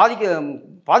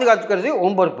 பாதுகாத்துக்கிறது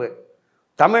உன் பொறுப்பு.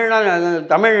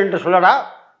 தமிழ் என்று சொல்லடா,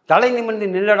 தலை நிமிர்ந்து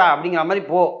நில்லடா அப்படிங்கிற மாதிரி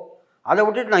போ. அதை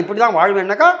விட்டுட்டு நான் இப்படி தான்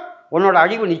வாழ்வேன்னாக்கா உன்னோட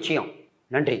அழிவு நிச்சயம்.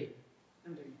 நன்றி.